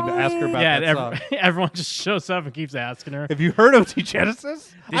Cole's song to ask her about Yeah, that and song. everyone just shows up and keeps asking her. Have you heard of T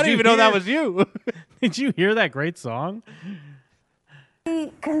Genesis? I didn't you even know that hear- was you. Did you hear that great song?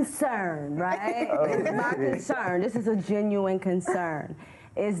 Concern, right? My concern, this is a genuine concern,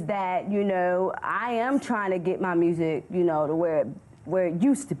 is that, you know, I am trying to get my music, you know, to where it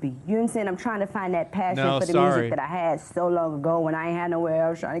used to be. You know what I'm saying? I'm trying to find that passion No, for the sorry. music that I had so long ago when I ain't had nowhere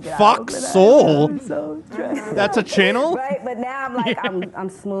else trying to get out Fox of it. Soul? I'm so stressed. That's a channel? Right, but now I'm like, I'm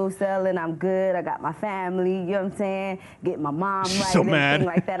smooth sailing, I'm good, I got my family, you know what I'm saying? Get my mom She's right so and mad.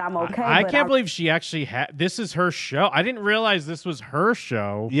 everything like that, I'm okay. I but can't believe she actually had. This is her show. I didn't realize this was her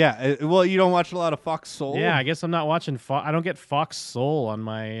show. Yeah. Well, you don't watch a lot of Fox Soul? Yeah, I guess I'm not watching. I don't get Fox Soul on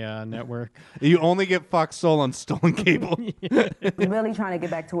my network. You only get Fox Soul on stolen cable. really trying to get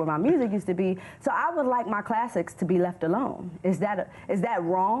back to where my music used to be. So I would like my classics to be left alone. Is that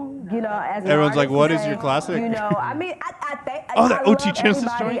wrong? You know, as an Everyone's like, artist what to is say, your classic? You know, I mean, I think. Oh, that I OT love Genesis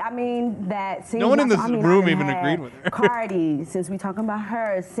everybody. joint? I mean, that sings No one in my- this I mean, room I even had agreed with her. Cardi, since we talking about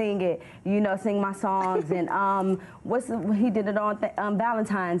her, sing it. You know, sing my songs and he did it on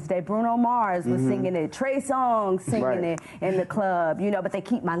Valentine's Day. Bruno Mars was singing it. Trey Songz singing it in the club. You know, but they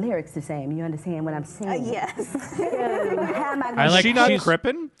keep my lyrics the same. You understand what I'm saying? Yes. How am I gonna I like Is she not she's-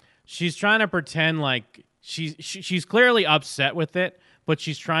 crippin'? She's trying to pretend like she's clearly upset with it, but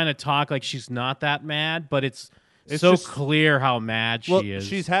she's trying to talk like she's not that mad. But it's so just- clear how mad Well, she is.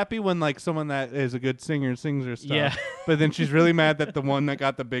 she's happy when like someone that is a good singer sings her stuff. Yeah. But then she's really mad that the one that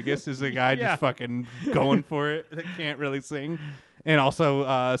got the biggest is the guy Yeah. just fucking going for it that can't really sing. And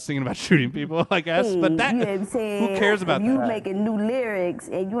also singing about shooting people, I guess. But that, you know what I'm saying? who cares about if you that? making new lyrics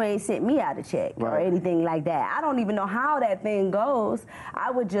and you ain't sent me out a check or anything like that. I don't even know how that thing goes.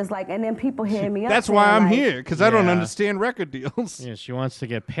 I would just like, and then people hearing me up. That's why saying, I'm like, here, because I don't Yeah. understand record deals. Yeah, she wants to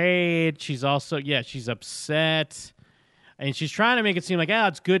get paid. She's also she's upset, and she's trying to make it seem like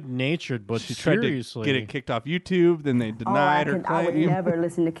it's good natured, but She tried to seriously, get it kicked off YouTube, then they I denied her would claim. never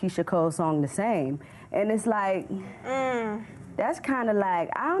listen to Keisha Cole's song the same. And it's like, That's kind of like,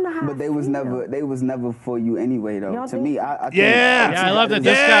 I don't know how. But they was never for you anyway, though. don't To think me, so? I think Yeah, I love that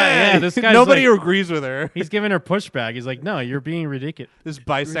this guy. Yeah, this guy's Nobody like, agrees with her. he's giving her pushback. He's like, no, you're being ridiculous. This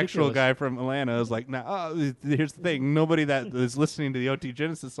bisexual Ridiculous. guy from Atlanta is like, nah, here's the thing. Nobody that is listening to the OT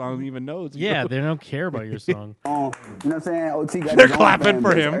Genesis song even knows. you. Yeah, they don't care about your song. You know what I'm saying? OT got They're his own clapping fan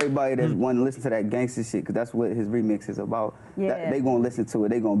for base. him. Everybody that want to listen to that gangster shit, because that's what his remix is about. Yeah. They gonna listen to it.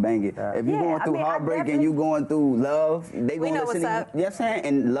 They gonna bang it. If you Yeah, going I through mean, I heartbreak and definitely- you going through love, they We gonna know listen what's to up. you. You know what I'm saying?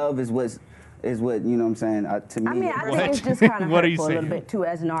 And love is what you know what I'm saying. To me, I mean, I What? think it's just kind of What are you hurtful a little saying? bit too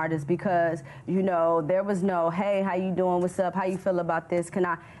as an artist because there was no, hey, how you doing? What's up? How you feel about this? Can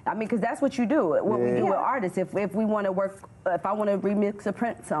I mean, because that's what you do. What we do with artists. If we want to work, if I want to remix a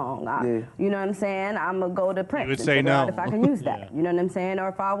Prince song, you know what I'm saying? I'm gonna go to Prince. would and say figure out no. if I can use that. You know what I'm saying? Or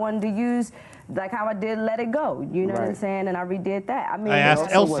if I wanted to use like how I did Let It Go. You know what I'm Right. saying? And I redid that. I mean, I asked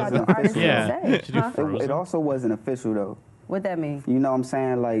that's what Elsa. the artist would Yeah. say. To do Huh? Frozen. it also wasn't official though. What that mean? You know what I'm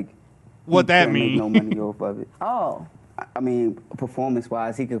saying? Like, What he that couldn't make mean? no money off of it. Oh. I mean,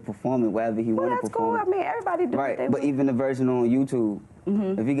 performance-wise, he could perform it wherever he Well, wanted to that's cool. perform. I mean, everybody do what Right, they but want. even the version on YouTube,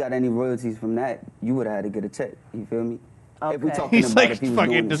 if he got any royalties from that, you would have had to get a check. You feel me? If we Okay. talking He's about like if he was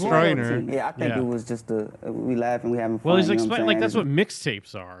fucking doing it. destroying her. Yeah, I think Yeah. it was just we laughing, we having fun. Well, he's you know what I'm explaining like saying? that's what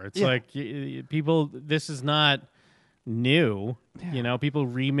mixtapes are. It's like people. This is not new. You know, people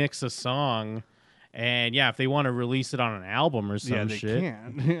remix a song, and if they want to release it on an album or some Yeah, they shit.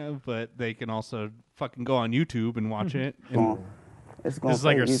 can. Yeah, but they can also fucking go on YouTube and watch it. And It's going This is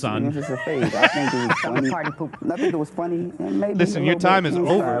like your son. It's just a phase. I think it was funny. Party pooper. I think it was funny. And maybe Listen, a your little time bit, is you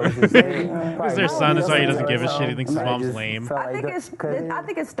know, over. It's their son. That's why he doesn't give a shit. He thinks his mom's lame. I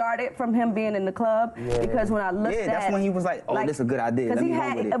think it started from him being in the club because when I looked at that's when he was like, "Oh, this is a good idea. Because Let he me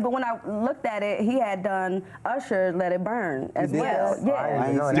run with had, it." but when I looked at it, he had done Usher "Let It Burn" as did? well. I Yeah.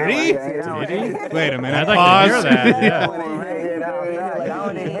 ain't seen Did that. he? I ain't seen that. Wait a minute. I'd like to hear Pause. that. Yeah. Like, I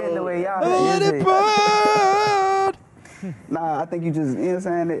don't even hit the way y'all Let hit it it. burn. Nah, I think you just, you know what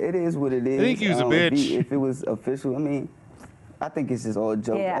I'm saying? It is what it is. think he was a bitch. If it was official, I mean, I think it's just all a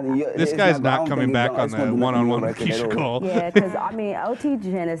joke. Yeah. I mean, This it's guy's I not don't coming think back it's on gonna the do nothing one-on-one on with record at Keisha all. Cole. Yeah, because I mean, OT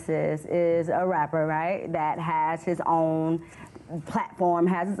Genesis is a rapper, right? That has his own platform,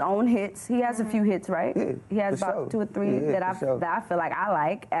 has his own hits. He has a few hits, right? Yeah, he has for about sure. 2 or 3 Yeah, that for sure. I feel like I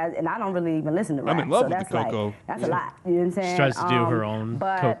like, and I don't really even listen to rap. I'm in love so with the that's like, Coco. that's a lot. You know what I'm saying? She tries to do her own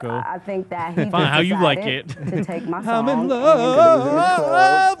but Coco. I think that he Fine, just how you like decided it. to take my song. I'm in and-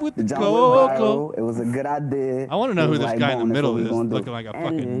 love with The the jump was Coco. viral. It was a good idea. I want to know It who was this like, guy in the boom, that's middle what we is, gonna do. looking like a And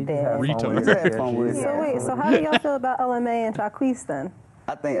fucking then- retard. Had fun with it. So wait, so how do y'all feel about LMA and Jacquees then?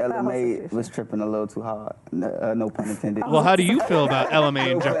 I think LMA was tripping a little too hard. No pun intended. Well, how do you feel about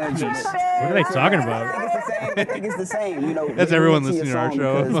LMA and Jacquees? What are they talking about? I think it's the same. You know, That's they everyone listen listening to our your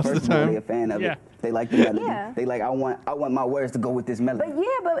show song most of because the first of all, time. They're a fan of Yeah. it. They like the melody. Yeah. They like I want my words to go with this melody.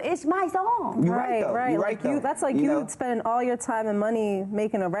 But it's my song. You're right, though. Right. You're Like right, though. that's like You you know? spending all your time and money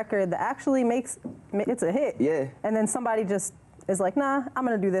making a record that actually it's a hit. Yeah. And then somebody just is like, nah, I'm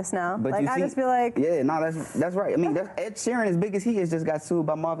gonna do this now. But like you I see, just feel like, yeah, no, that's right. I mean, Ed Sheeran, as big as he is, just got sued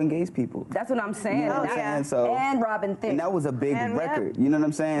by Marvin Gaye's people. That's what I'm saying. You know what I'm saying? So, and Robin Thicke. and that was a big And, yeah. record. You know what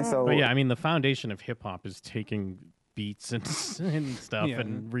I'm saying? So, But yeah, I mean, the foundation of hip hop is taking beats and stuff Yeah.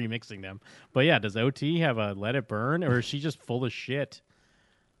 and remixing them. But yeah, does OT have a Let It Burn, or is she just full of shit?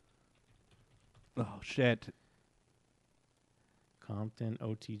 Oh shit. Compton,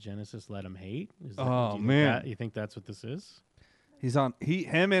 OT, Genesis, Let 'Em Hate. Is Oh, do you man. think you think that's what this is? He's on.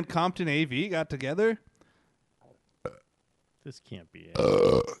 Him and Compton AV got together. This can't be it.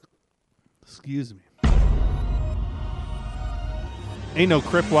 Excuse me. Ain't no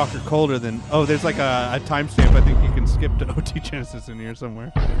Crip Walker colder than. Oh, there's like a timestamp. I think you can skip to OT Genesis in here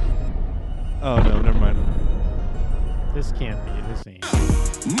somewhere. Oh no, never mind. This can't be. This ain't.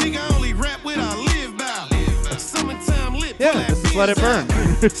 Nigga only rap what I live by. Summertime lit. Yeah, this is Let It Burn.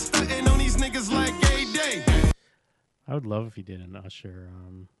 Stuntin' on these niggas like a day. I would love if he did an Usher.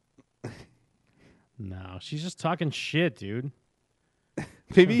 No, she's just talking shit, dude.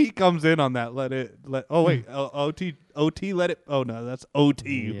 Maybe he comes in on that. Oh wait, OT let it. Oh no, that's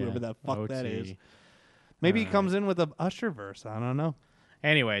OT. Whoever that fuck that is. OT. Maybe he comes in with a Usher verse. I don't know.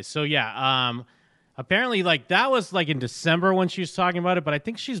 Anyway, so yeah, apparently like that was like in December when she was talking about it, but I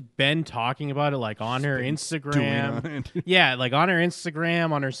think she's been talking about it like on her Instagram. doing on it. Yeah, like on her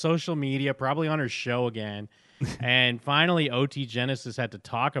Instagram, on her social media, probably on her show again. And finally OT Genesis had to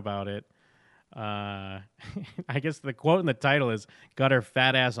talk about it. I guess the quote in the title is "Got her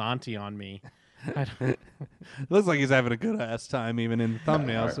fat ass auntie on me." Looks like he's having a good ass time even in the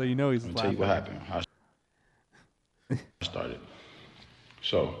thumbnail, so you know he's Let me tell you laughing. what happened. I started.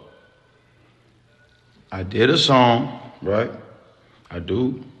 So, I did a song right? I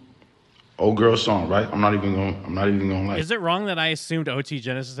do. Old girl song, right? I'm not even gonna like. Is it wrong that I assumed OT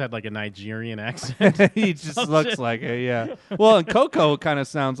Genesis had like a Nigerian accent? He just Some looks shit. like it, yeah. Well, and Coco kind of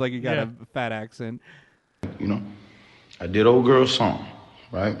sounds like he got Yeah. a fat accent. You know, I did old girl song,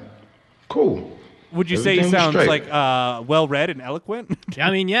 right? Cool. Would you say he Everything was sounds straight. like well-read and eloquent? I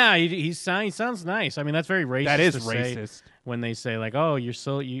mean, yeah, he sounds nice. I mean, that's very racist. That is to say racist. when they say like, "Oh, you're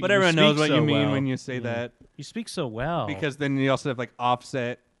so you." But you everyone speak knows what so you mean well. when you say Yeah. that. You speak so well Because then you also have like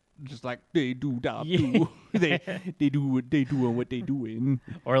Offset, just like they do da Yeah. do. they do what they doing what they doing.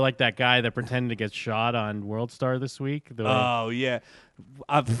 Or like that guy that pretended to get shot on World Star this week. Oh yeah,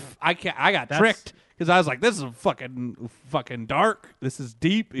 I got That's- tricked because I was like, this is fucking dark. This is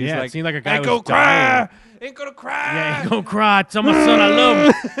deep. He's Yeah, it like, seemed like a guy ain't was gonna cry. dying. Ain't gonna cry. Yeah, he gonna cry. Tell my son I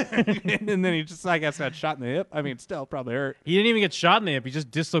love him. And then he just, I guess, got shot in the hip. I mean, still probably hurt. He didn't even get shot in the hip. He just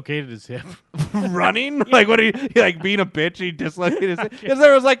dislocated his hip. Running? Like, what he like being a bitch? He dislocated his hip? Because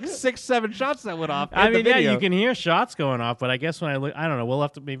there was like 6-7 shots that went off. I in the mean, yeah, video. you can hear shots going off, but I guess when I look, I don't know. We'll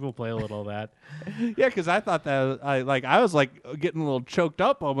have to maybe we'll play a little of that. Yeah, because I thought that I was like getting a little choked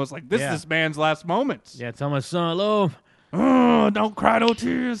up, almost like this Yeah. is this man's last moments. Yeah, tell my son I love. Oh, don't cry, no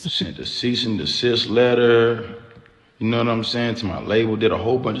tears. Sent a cease and desist letter. You know what I'm saying? To my label, did a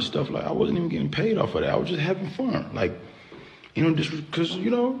whole bunch of stuff. Like I wasn't even getting paid off of that. I was just having fun. Like, you know, just because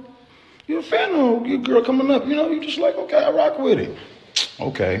you're a fan of your girl coming up. You know, you just like, okay, I rock with it.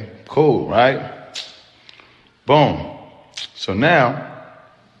 Okay, cool, right? Boom. So now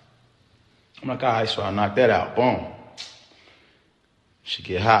I'm like, all right, so I knocked that out. Boom. She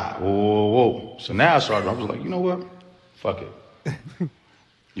get hot. Whoa, whoa, whoa. So now I was like, you know what? Fuck it.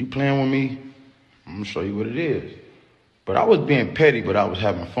 You playing with me? I'm gonna show you what it is. But I was being petty, but I was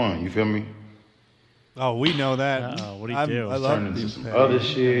having fun. You feel me? Oh, we know that. Uh-oh, what'd he I'm- do? I love Turned into being some petty. other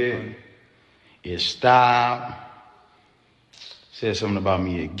shit. It stopped. Said something about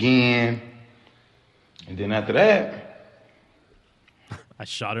me again. And then after that, I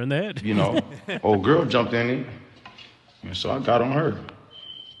shot her in the head. you know, old girl jumped in it. And so I got on her.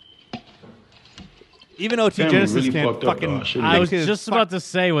 Even OT Family Genesis really can't fucked up, fucking. though. I should've I was been- his just fuck- about to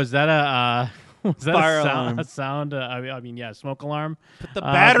say, was that a Fire a alarm. sound? I mean, yeah, smoke alarm. Put the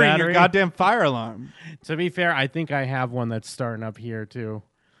battery in your battery. goddamn fire alarm. To be fair, I think I have one that's starting up here too.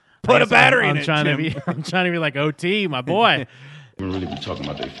 Put I a guess battery I'm in it, trying to Jim. be. I'm trying to be like OT, my boy. Didn't really be talking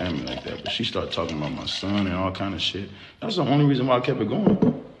about their family like that, but she started talking about my son and all kind of shit. That's the only reason why I kept it going.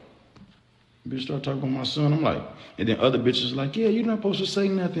 Bitch started talking about my son. I'm like, and then other bitches like, yeah, you're not supposed to say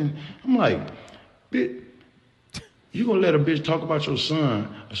nothing. I'm like, bitch, you gonna let a bitch talk about your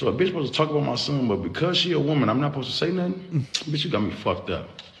son? So a bitch supposed to talk about my son, but because she a woman, I'm not supposed to say nothing? Bitch, you got me fucked up.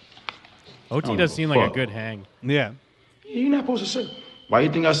 OT don't does give a seem like a fuck. good hang. Yeah. You're not supposed to say. Why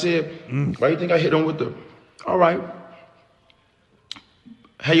you think I said? Why you think I hit him with the? All right.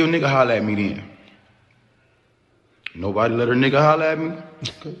 Hey, your nigga holler at me then. Nobody let her nigga holler at me.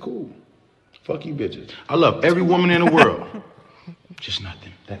 Okay, cool. Fuck you bitches. I love every woman in the world. Just not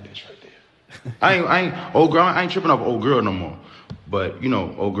them. That bitch right there. I ain't old girl. I ain't tripping off old girl no more. But you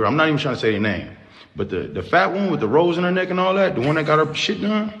know, old girl. I'm not even trying to say their name. But the fat one with the rose in her neck and all that, the one that got her shit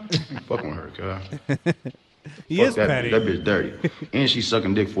done, fucking with her, cuz. He Fuck is that petty. Bitch. That bitch dirty. And she's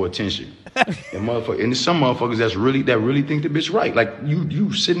sucking dick for attention. And motherfucker, and there's some motherfuckers that really think the bitch right. Like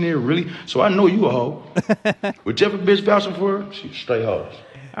you sitting there really. So I know you a hoe. Whichever bitch vouching for her, she's straight hoes.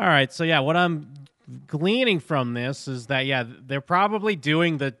 All right, so yeah, what I'm gleaning from this is that yeah, they're probably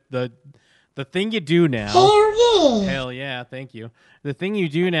doing the thing you do now. Hell yeah. Hell yeah, thank you. The thing you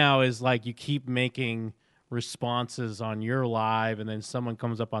do now is like you keep making responses on your live, and then someone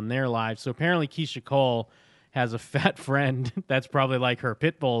comes up on their live. So apparently Keisha Cole has a fat friend that's probably like her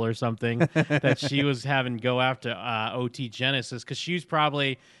pit bull or something that she was having go after OT Genesis because she's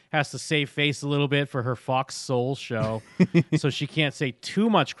probably has to save face a little bit for her Fox Soul show, so she can't say too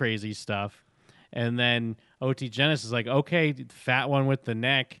much crazy stuff. And then OT Genesis is like, okay, fat one with the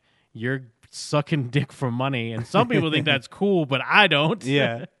neck, you're sucking dick for money. And some people think that's cool, but I don't.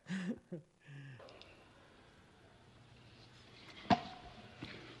 Yeah.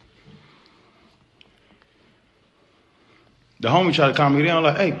 The homie tried to calm me down,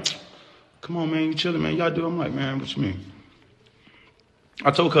 like, hey, come on, man, you chilling, man. Y'all do. I'm like, man, what you mean? I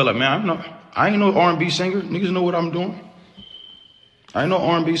told her, like, man, I ain't no R&B singer. Niggas know what I'm doing. I ain't no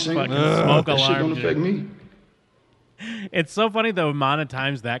R&B singer. Fucking smoke that shit alarm, don't affect me. It's so funny the amount of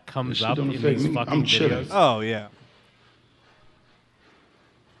times that comes shit up don't in affect these me. fucking I'm chilling. videos. Oh yeah.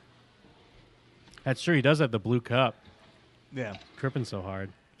 That's true. He does have the blue cup. Yeah. Tripping so hard.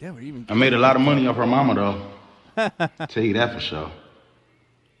 Yeah, we're even. I made a lot of money off her mama, though. Tell you that for sure.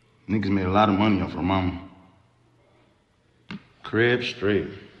 Niggas made a lot of money off her mama. Crib straight.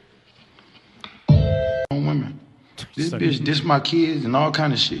 Grown women. This bitch, this my kids and all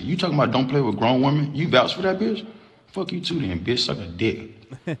kind of shit. You talking about don't play with grown women? You vouch for that bitch? Fuck you too then, bitch. Suck a dick.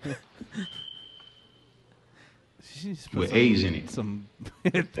 With A's in it. Some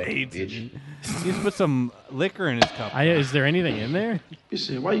with AIDS. He just put some liquor in his cup. Is there anything in there? Bitch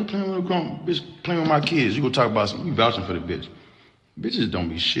said, why you playing with a grown bitch? Playing with my kids? You gonna talk about something? You vouching for the bitch? Bitches don't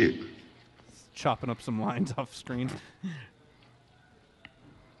be shit. Chopping up some lines off screen.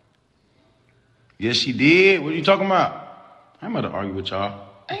 Yes, she did. What are you talking about? I ain't about to argue with y'all.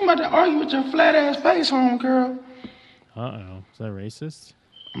 I ain't about to argue with your flat ass face, home girl. Uh-oh. Is that racist?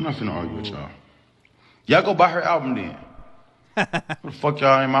 I'm not finna argue with y'all. Y'all go buy her album then. What the fuck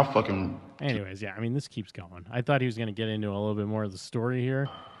y'all in my fucking... Anyways, yeah, I mean, this keeps going. I thought he was going to get into a little bit more of the story here.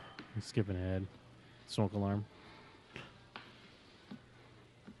 I'm skipping ahead. Smoke alarm.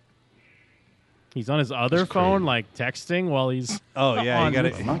 He's on his other phone, like, texting while he's... Oh, yeah, My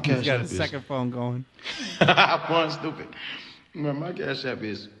he's Cash got App a second phone going. Fun stupid. Man, my Cash App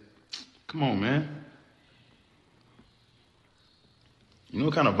is... Come on, man. You know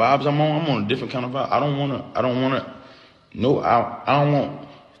what kind of vibes I'm on? I'm on a different kind of vibe. I don't want...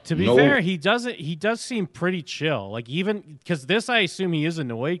 To be fair, he does seem pretty chill. Like, even... Because this, I assume he is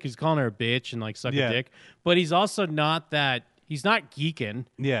annoyed because he's calling her a bitch and, like, suck a dick. But he's also not that... He's not geeking.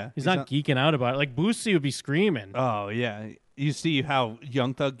 Yeah. He's not geeking out about it. Like, Boosie would be screaming. Oh, yeah. You see how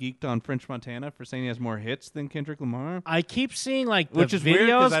Young Thug geeked on French Montana for saying he has more hits than Kendrick Lamar? I keep seeing, like, the Which is videos, weird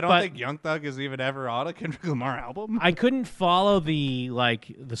because I don't but think Young Thug is even ever on a Kendrick Lamar album. I couldn't follow the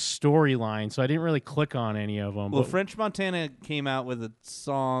storyline, so I didn't really click on any of them. Well, but French Montana came out with a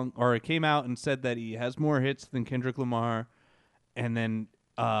song, or it came out and said that he has more hits than Kendrick Lamar, and then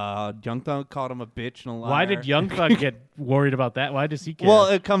Young Thug called him a bitch and a liar. why did Young Thug get worried about that? Why does he care? Well,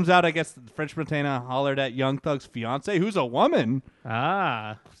 it comes out, I guess, French Montana hollered at Young Thug's fiance, who's a woman.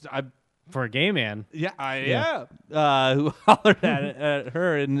 For a gay man. Yeah. Who hollered at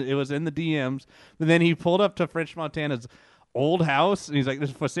her, and it was in the DMs. But then he pulled up to French Montana's old house, and he's like,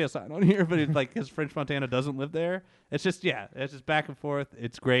 there's a for sale sign on here, but it's like his French Montana doesn't live there. It's just, it's just back and forth.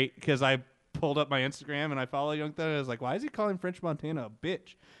 It's great, because I pulled up my Instagram, and I follow Young Thug, and I was like, why is he calling French Montana a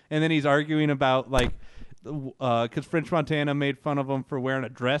bitch? And then he's arguing about, like, because French Montana made fun of him for wearing a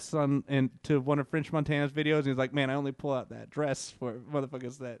dress to one of French Montana's videos. And he's like, man, I only pull out that dress for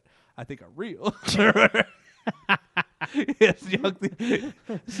motherfuckers that I think are real. Yes,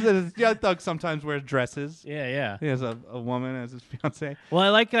 Young Thug sometimes wears dresses. Yeah. He has a woman as his fiance. Well, I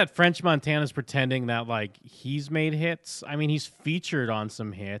like that French Montana's pretending that, like, he's made hits. I mean, he's featured on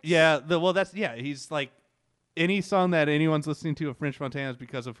some hits. Yeah, he's like, any song that anyone's listening to of French Montana is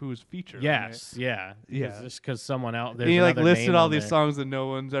because of who's featured. Yes, right? yeah. Just because someone else. And he like listed all these songs that no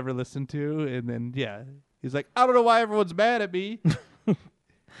one's ever listened to, and then he's like, I don't know why everyone's mad at me.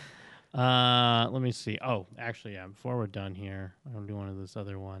 Let me see. Oh, actually, before we're done here, I'm doing this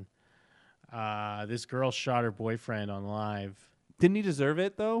other one. This girl shot her boyfriend on live. Didn't he deserve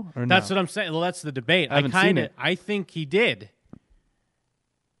it though? Or that's what I'm saying. Well, that's the debate. I think he did.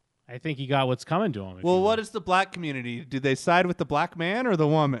 I think he got what's coming to him. Well, what is the black community? Do they side with the black man or the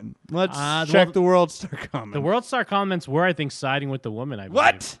woman? Let's check the World Star comments. The World Star comments were, I think, siding with the woman. I believe.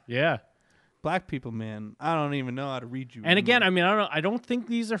 What? Yeah. Black people, man, I don't even know how to read you. And again, I mean, I don't think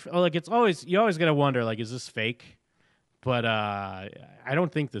these are like. It's always you always gotta wonder, like, is this fake? But I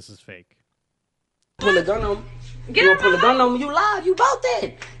don't think this is fake. Pull a gun on me. You gonna pull a gun on me? You live? You bout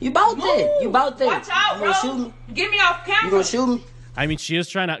that? You bout that? You bout that? Watch out, you gonna shoot me? Get me off camera. You gonna shoot me? I mean, she is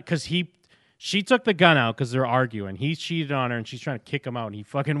trying to, because she took the gun out because they're arguing. He cheated on her, and she's trying to kick him out, and he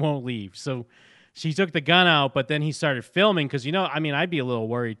fucking won't leave. So she took the gun out, but then he started filming because, I mean, I'd be a little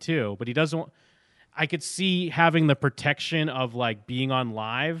worried too, but he doesn't. I could see having the protection of, like, being on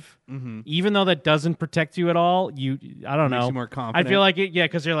live, even though that doesn't protect you at all. I don't know. You more confident. I feel like it,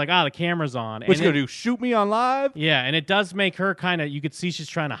 because you're like, the camera's on. What's you gonna do? Shoot me on live? Yeah, and it does make her kind of. You could see she's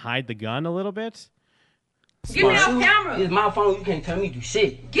trying to hide the gun a little bit. Get me off camera. It's my phone. You can't tell me to do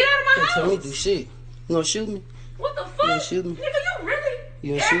shit. Get out of my house. Tell me to do shit. You gonna shoot me? What the fuck? You gonna shoot me? Nigga, you really?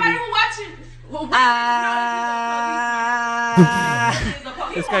 You gonna shoot Everybody me? who watching.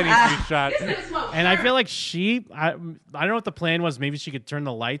 This guy needs to be shot. And I feel like I don't know what the plan was. Maybe she could turn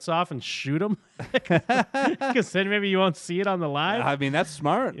the lights off and shoot him. Because then maybe you won't see it on the live. I mean, that's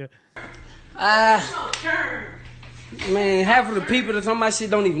smart. Yeah. Man, half of the people that's on my shit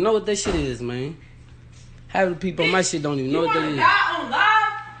don't even know what that shit is, man. Half of the people on my shit don't even know what that is. You wanna die on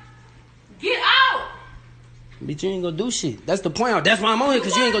live? Get out! Bitch, you ain't gonna do shit. That's the point. That's why I'm on here,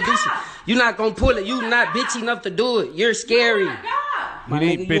 because you ain't gonna do shit. You not gonna pull it. You not bitch enough to do it. You're scary.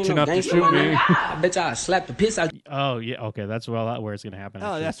 He ain't bitch enough to shoot me. I bet y'all slap the piss out you. Oh yeah, okay, that's where it's gonna happen. Oh,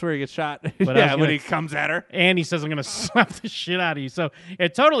 actually. that's where he gets shot. But Yeah, when he comes at her. and he says, "I'm gonna slap the shit out of you." So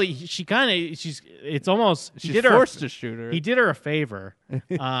it totally, she kind of, it's almost, he She's did her forced to shoot her. He did her a favor,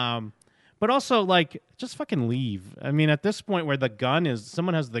 but also like, just fucking leave. I mean, at this point where the gun is,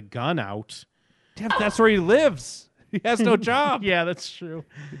 someone has the gun out. Damn, that's where he lives. He has no job. Yeah, that's true.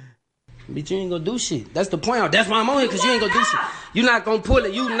 Bitch, you ain't gonna do shit. That's the point. That's why I'm on here, because you ain't gonna do shit. You not gonna pull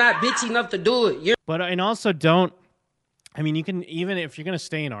it. You not bitch enough to do it. But and also don't. I mean, you can, even if you're gonna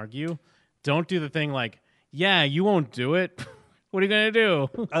stay and argue, don't do the thing like, yeah, you won't do it. What are you gonna do?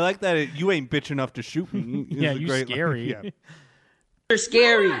 I like that you ain't bitch enough to shoot me. Yeah, you scary. Yeah. You're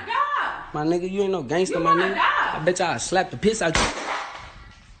scary. My nigga, you ain't no gangster, my nigga. I bet y'all slap the piss out you.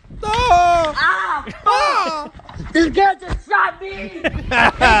 This girl just shot me. This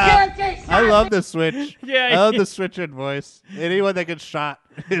girl just shot I love the switch. Yeah, I love the switch in voice. Anyone that gets shot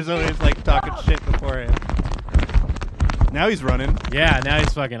is always like talking shit beforehand. Now he's running. Yeah, now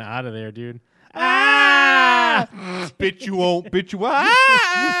he's fucking out of there, dude. Ah! Bitch, you won't. Bitch, you won't.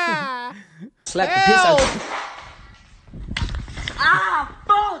 Ah! Slap the piss out you. Ah,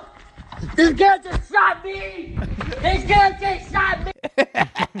 fuck. This girl just shot me. This girl just shot me.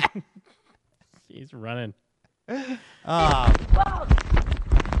 He's running. Ah.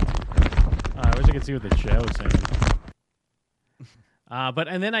 I wish I could see what the chat was saying. But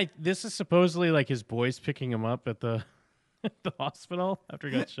and then this is supposedly like his boys picking him up at the the hospital after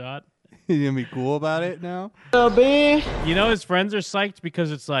he got shot. You gonna be cool about it now? You know his friends are psyched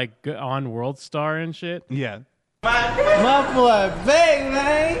because it's like on World Star and shit. Yeah. My boy, Big,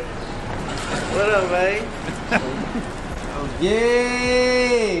 man. What up, man? Oh,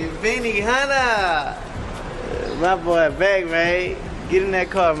 yeah, Benny Hunter. My boy, back, man. Get in that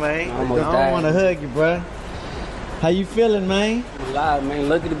car, man. I don't want to hug you, bro. How you feeling, man? Alive, man.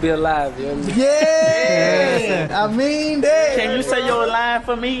 Lucky to be alive, you know what I mean? Yeah, I mean that. Can you say your line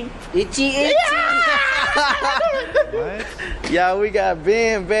for me? Itchy. Y'all, we got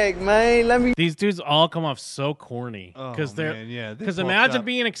Ben back, man. Let me. These dudes all come off so corny because they're man, yeah, they because fucked imagine up.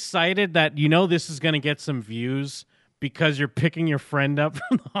 being excited that you know this is gonna get some views because you're picking your friend up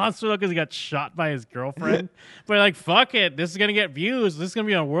from the hospital because he got shot by his girlfriend. But like, fuck it, this is gonna get views. This is gonna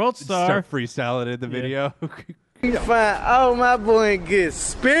be on World Star. Start freestyling in the video. You find all my boy in good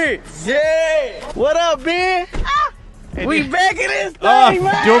spirits. Yeah. What up, Ben? We back in this thing,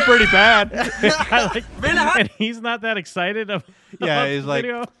 man. Doing pretty bad. And he's not that excited. Yeah, about he's the like,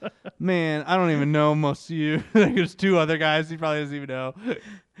 video. man, I don't even know most of you. There's two other guys he probably doesn't even know.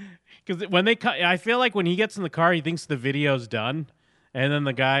 Because when they cut, I feel like when he gets in the car, he thinks the video's done. And then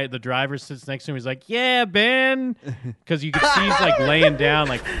the driver sits next to him. He's like, yeah, Ben. Because you can see he's like laying down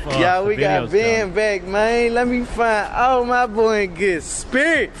like, fuck, Yeah, we the got video's Ben done. back, man. Let me find all my boy in good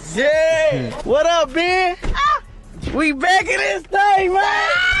spirits. Yeah. What up, Ben? We back in this thing, man.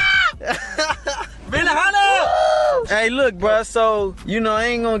 Ben Hunter! Hey, look, bro. So, I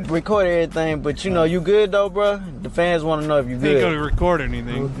ain't gonna record everything, but you good though, bro? The fans want to know if you They ain't good. gonna record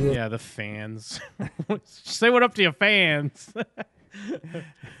anything. Yeah, the fans. Say what up to your fans.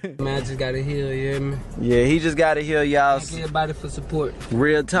 Man, I just gotta heal, you hear me? Yeah, he just got to heal y'all. Thank everybody for support.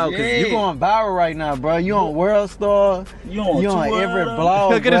 Real talk, cause Yeah. you going viral right now, bro. You on World Star. You on every Twitter.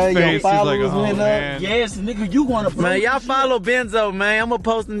 blog, Look at bro. his Your face. He's followers like, oh, went up. man. Yes, nigga, you gonna Man, y'all follow Benzo, man. I'm gonna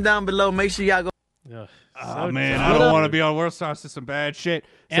post him down below. Make sure y'all go. Ugh, Oh, so man, dumb. I don't want to be on World Star. It's some bad shit.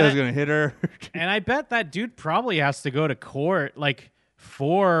 And Says I- gonna hit her. And I bet that dude probably has to go to court, like,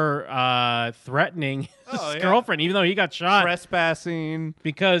 for threatening his Oh, yeah. girlfriend, even though he got shot. Trespassing.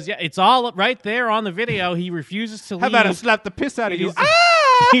 Because, yeah, it's all right there on the video. He refuses to leave. How about I slap the piss out of you?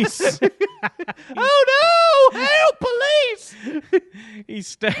 He's- he's- Oh no! Help, police! he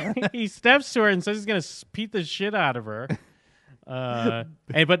steps to her and says he's going to beat the shit out of her.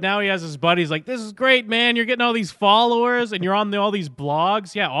 But now he has his buddies like, this is great, man. You're getting all these followers and you're on all these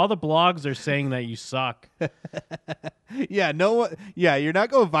blogs. Yeah, all the blogs are saying that you suck. Yeah, you're not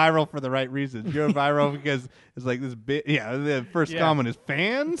going viral for the right reasons. You're viral because it's like this bit. Yeah, the first comment is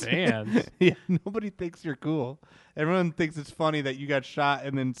fans. Fans. Yeah, nobody thinks you're cool. Everyone thinks it's funny that you got shot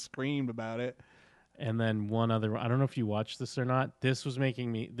and then screamed about it. And then one other, I don't know if you watched this or not. This was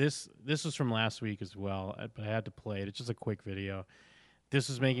making me, this was from last week as well, but I had to play it. It's just a quick video. This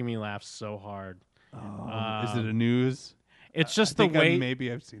was making me laugh so hard. Is it a news? It's just I the think way,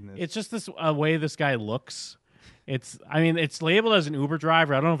 maybe I've seen this. it's just this way this guy looks. It's labeled as an Uber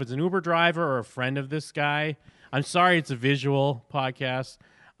driver. I don't know if it's an Uber driver or a friend of this guy. I'm sorry, it's a visual podcast,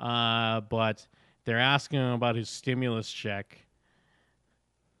 but they're asking him about his stimulus check.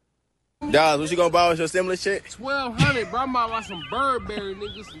 Dawes, what you gonna buy with your stimulus check? 1,200, bro. I'm out like some Burberry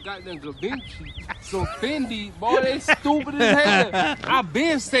niggas, some goddamn Givenchy, some Fendi. Boy, they stupid as hell. I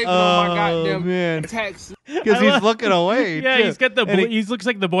been saving on my goddamn taxes. Because he's looking away. Yeah, too. he's got the And he looks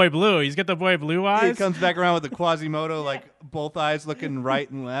like the boy blue. He's got the boy blue he eyes. comes back around with the Quasimodo, like both eyes looking right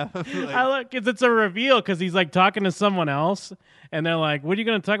and left. Like, I look, it's a reveal because he's like talking to someone else, and they're like, "What are you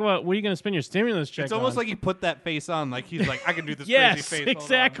going to talk about? What are you going to spend your stimulus check?" it's almost on? like he put that face on, like he's like, I can do this yes, crazy face.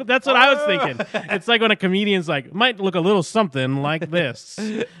 exactly. That's what I was thinking. It's like when a comedian's like, might look a little something like this.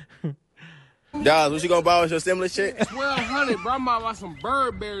 Dawes, what you gonna buy with your stimulus check? 1,200, bro. I'm out like some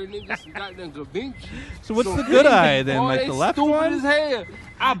Burberry niggas, some goddamn Givenchy. So what's some the good Fendi. eye then? Boy, Like they the left stupid one? as hell.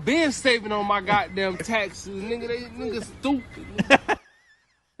 I been saving on my goddamn taxes, nigga. They niggas stupid.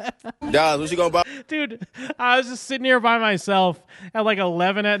 Dawes, what you gonna buy? Dude, I was just sitting here by myself at like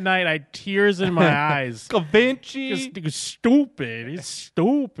 11 at night. I had tears in my eyes. Givenchy. It's stupid. It's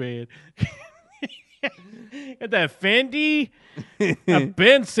stupid. Got that Fendi. I've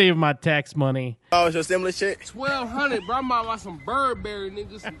been saving my tax money. Buy with your stimulus check? 1,200, bro. I'm out like some Burberry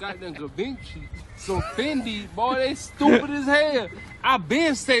niggas, some goddamn Givenchy, some Fendi. Boy, they stupid as hell. I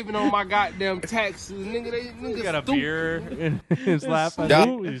been saving on my goddamn taxes, nigga. They niggas He got a stupid. beer in his lap.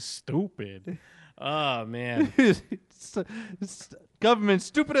 It's stupid. Oh man. Government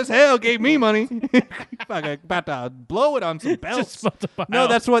stupid as hell gave me money. Fucking about to blow it on some belts. No,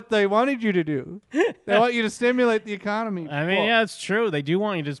 that's what they wanted you to do. They want you to stimulate the economy. I mean, yeah, it's true. They do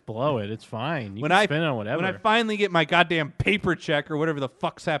want you to just blow it. It's fine. You can spend it on whatever. When I finally get my goddamn paper check or whatever the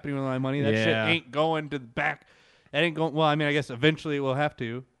fuck's happening with my money, that shit Yeah. ain't going to the back. That ain't going. Well, I mean, I guess eventually we'll have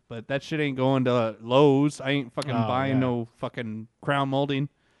to, but that shit ain't going to Lowe's. I ain't fucking buying no fucking crown molding.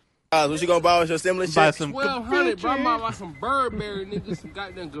 What you gonna buy with your stimulus Buy check? some 1,200, bro. I'm out like some Burberry niggas, some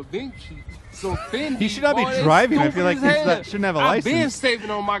goddamn Givenchy, some Fendi. He should not be Boy, they driving. I stupid feel like as he's hell. not- shouldn't have a I been license. saving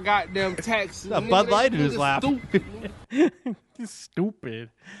on my goddamn taxes. A nigga. Bud They Light in his niggas lap. Stupid. Stupid.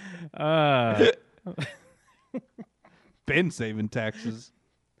 Been saving taxes.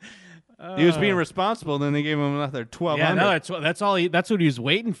 He was being responsible. Then they gave him another 1,200. Yeah, no, that's all. That's what he was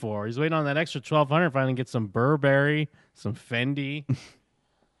waiting for. He's waiting on that extra 1,200. Finally, get some Burberry, some Fendi.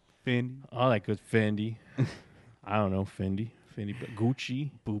 Fendi. Oh, that good Fendi. I don't know Fendi, but Gucci,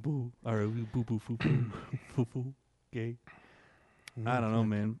 Boo boo, or boo boo foo foo foo foo. Gay. I don't know,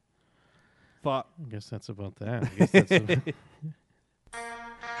 man. Fuck. I guess that's about that. I guess that's about-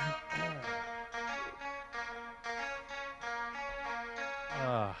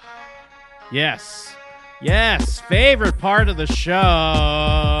 Yes. Yes. Favorite part of the show.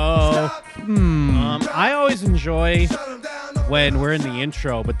 I always enjoy when we're in the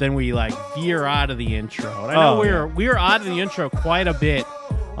intro, but then we like veer out of the intro. And I know we were out of the intro quite a bit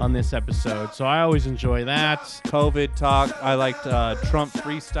on this episode, so I always enjoy that. COVID talk. I liked Trump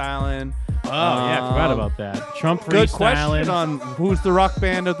freestyling. Oh yeah, I forgot about that. Trump freestyling. Good question on who's the rock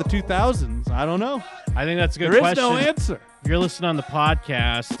band of the 2000s. I don't know. I think that's a good There is question. no answer. If you're listening on the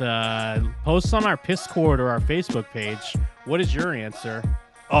podcast, post on our Piscord or our Facebook page. What is your answer?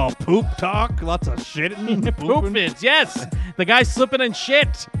 Oh, poop talk. Lots of shit. Poopins, yes. The guy slipping in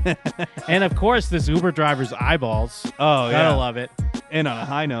shit. And of course, this Uber driver's eyeballs. Oh, yeah. Gotta love it. And on a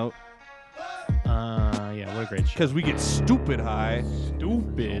high note. Yeah, what a great show. Because we get stupid high.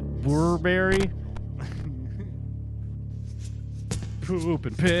 Stupid. Burberry. Poop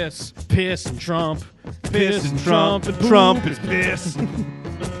and piss. Piss and Trump. Piss and Trump. and Trump poop is piss.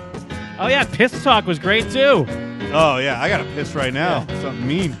 Oh, yeah, piss talk was great, too. Oh, yeah. I got to piss right now. Something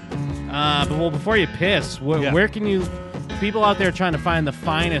mean. But before you piss, where can you... People out there trying to find the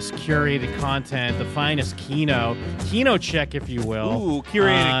finest curated content, the finest Kino check, if you will. Ooh,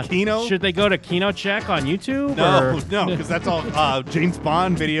 curated Kino? Should they go to Kino check on YouTube? No, because that's all James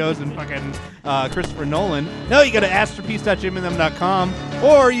Bond videos and fucking Christopher Nolan. No, you go to astropiece.jimandthem.com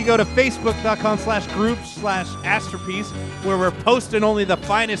or you go to facebook.com/groups/astropiece where we're posting only the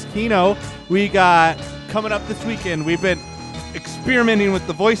finest Kino we got coming up this weekend. We've been experimenting with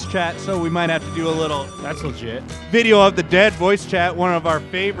the voice chat, so we might have to do a little... That's legit. Video of the Dead voice chat, one of our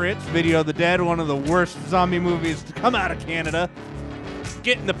favorites. Video of the Dead, one of the worst zombie movies to come out of Canada.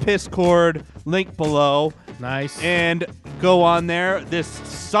 Get in the Piscord, link below. Nice. And go on there. This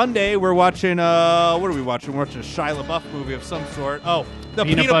Sunday, we're watching, what are we watching? We're watching a Shia LaBeouf movie of some sort. Oh, the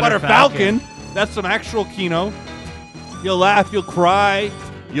Peanut Butter Falcon. That's some actual Kino. You'll laugh, you'll cry,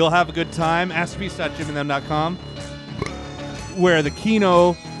 you'll have a good time. Astropiece.jimandthem.com, where the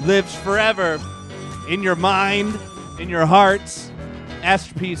Kino lives forever in your mind, in your hearts.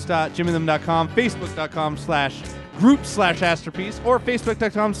 Astropiece.jimandthem.com, facebook.com/groups/astropiece. group/Astropiece or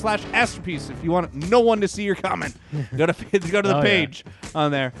facebook.com/Astropiece if you want no one to see your comment. Go to the Oh, page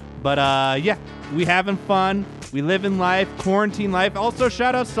on there. But yeah, we having fun. We live in life, quarantine life. Also,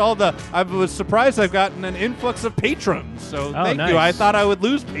 shout outs to all I was surprised I've gotten an influx of patrons. So thank you. I nice. thought I would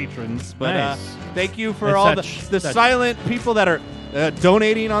lose patrons, but Nice. thank you for It's all such- the such- silent people that are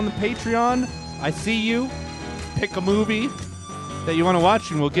donating on the Patreon. I see you. Pick a movie that you want to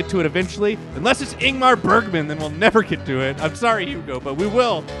watch, and we'll get to it eventually. Unless it's Ingmar Bergman, then we'll never get to it. I'm sorry, Hugo, but we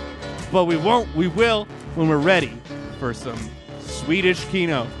will. But we won't. We will when we're ready for some Swedish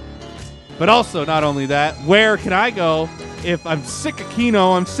Kino. But also, not only that, where can I go if I'm sick of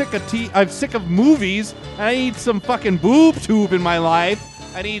Kino, I'm sick of movies, and I need some fucking boob tube in my life.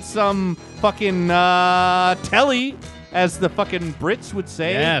 I need some fucking telly, as the fucking Brits would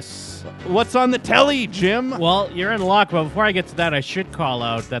say. Yes. What's on the telly, Jim? Well, you're in luck, but before I get to that, I should call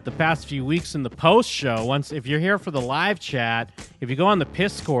out that the past few weeks in the post show, if you're here for the live chat, if you go on the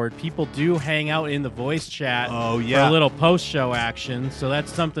Discord, people do hang out in the voice chat Oh, for yeah. a little post show action, so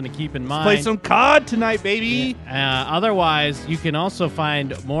that's something to keep in mind. Play some COD tonight, baby. Otherwise, you can also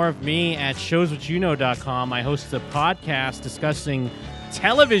find more of me at showswhatyouknow.com. I host a podcast discussing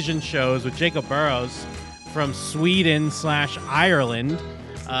television shows with Jacob Burrows from Sweden/Ireland.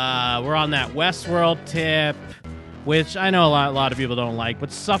 We're on that Westworld tip, which I know a lot of people don't like,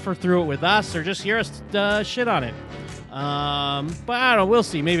 but suffer through it with us or just hear us shit on it. But I don't know. We'll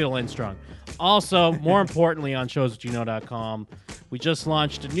see. Maybe it'll end strong. Also, more importantly, on showswhatyouknow.com, we just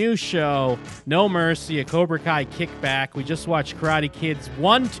launched a new show, No Mercy, a Cobra Kai kickback. We just watched Karate Kids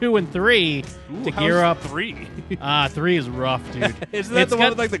 1, 2, and 3 to gear up. 3? 3 is rough, dude. Isn't that the one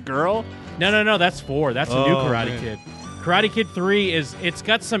with like the girl? No, that's 4. That's a new Oh, Karate man. Kid. Karate Kid 3 it's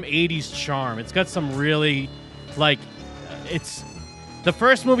got some 80s charm. It's got some really, it's, the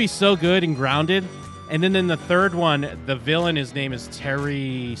first movie's so good and grounded, and then in the third one, the villain, his name is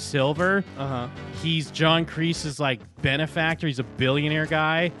Terry Silver. He's John Kreese's, benefactor. He's a billionaire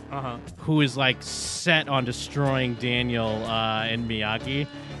guy who is, set on destroying Daniel and Miyagi.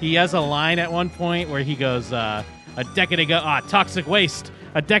 He has a line at one point where he goes, a decade ago, toxic waste.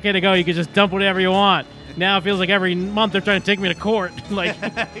 A decade ago, you could just dump whatever you want. Now it feels like every month they're trying to take me to court.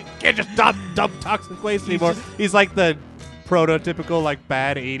 Can't just dump toxic waste anymore. He's like the prototypical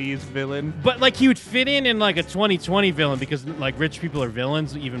bad 80s villain. But he would fit in a 2020 villain because rich people are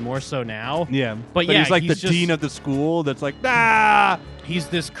villains even more so now. Yeah. But yeah, he's like the just- dean of the school that's like, nah. He's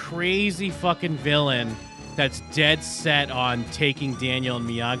this crazy fucking villain that's dead set on taking Daniel and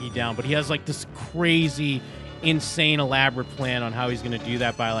Miyagi down, but he has this crazy, insane, elaborate plan on how he's going to do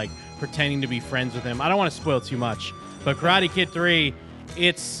that by pretending to be friends with him. I don't want to spoil too much, but Karate Kid 3,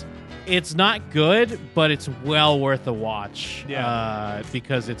 it's not good, but it's well worth a watch. Yeah.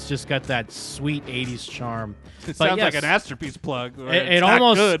 Because it's just got that sweet 80s charm. It But sounds yes, like an Astropiece plug. It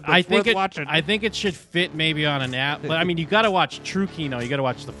almost. Good, but I it's think worth watching. I think it should fit maybe on an app. But I mean, you got to watch True Kino. You got to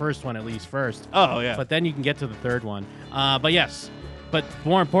watch the first one at least first. Oh, yeah. But then you can get to the third one. But yes. But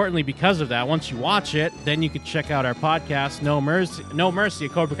more importantly, because of that, once you watch it, then you can check out our podcast, No Mercy, a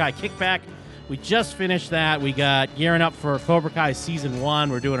Cobra Kai Kickback. We just finished that. We got gearing up for Cobra Kai Season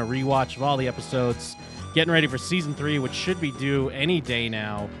 1. We're doing a rewatch of all the episodes. Getting ready for Season 3, which should be due any day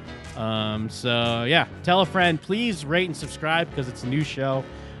now. So, yeah, tell a friend. Please rate and subscribe because it's a new show,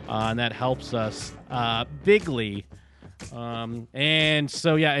 and that helps us bigly. And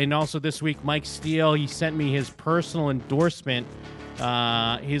so, yeah, and also this week, Mike Steele, he sent me his personal endorsement.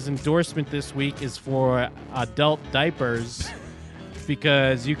 His endorsement this week is for adult diapers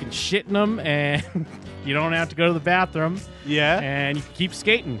because you can shit in them and you don't have to go to the bathroom. Yeah. And you can keep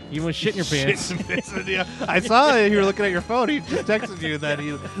skating even with shit in your pants. I saw you were looking at your phone. He just texted you that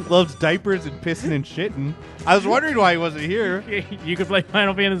he loves diapers and pissing and shitting. I was wondering why he wasn't here. You could play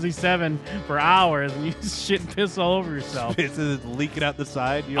Final Fantasy VII for hours and you just shit and piss all over yourself. Piss is leaking out the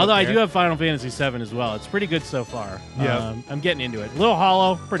side. You don't Although I care? do have Final Fantasy VII as well. It's pretty good so far. Yeah. I'm getting into it. A little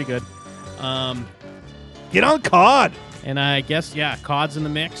hollow, pretty good. Get on COD. And I guess, yeah, COD's in the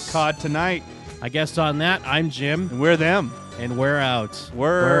mix. COD tonight. I guess on that, I'm Jim. And we're them. And we're out.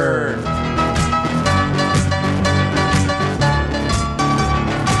 Word.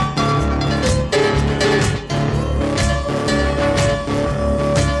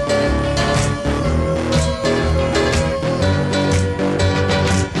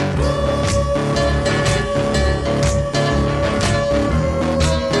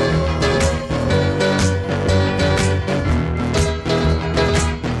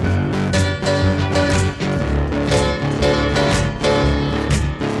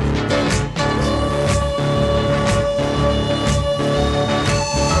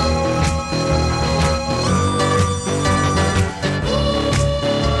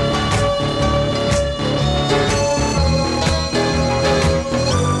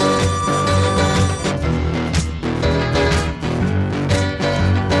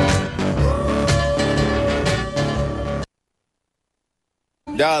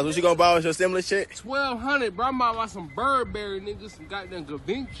 Dawes, what you gonna buy with your stimulus check? 1,200, bro. I might buy some Burberry, niggas, some goddamn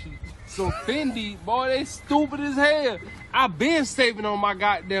Gavinci, some Fendi. Boy, they stupid as hell. I been saving on my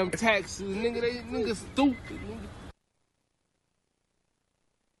goddamn taxes, nigga. They niggas stupid, nigga.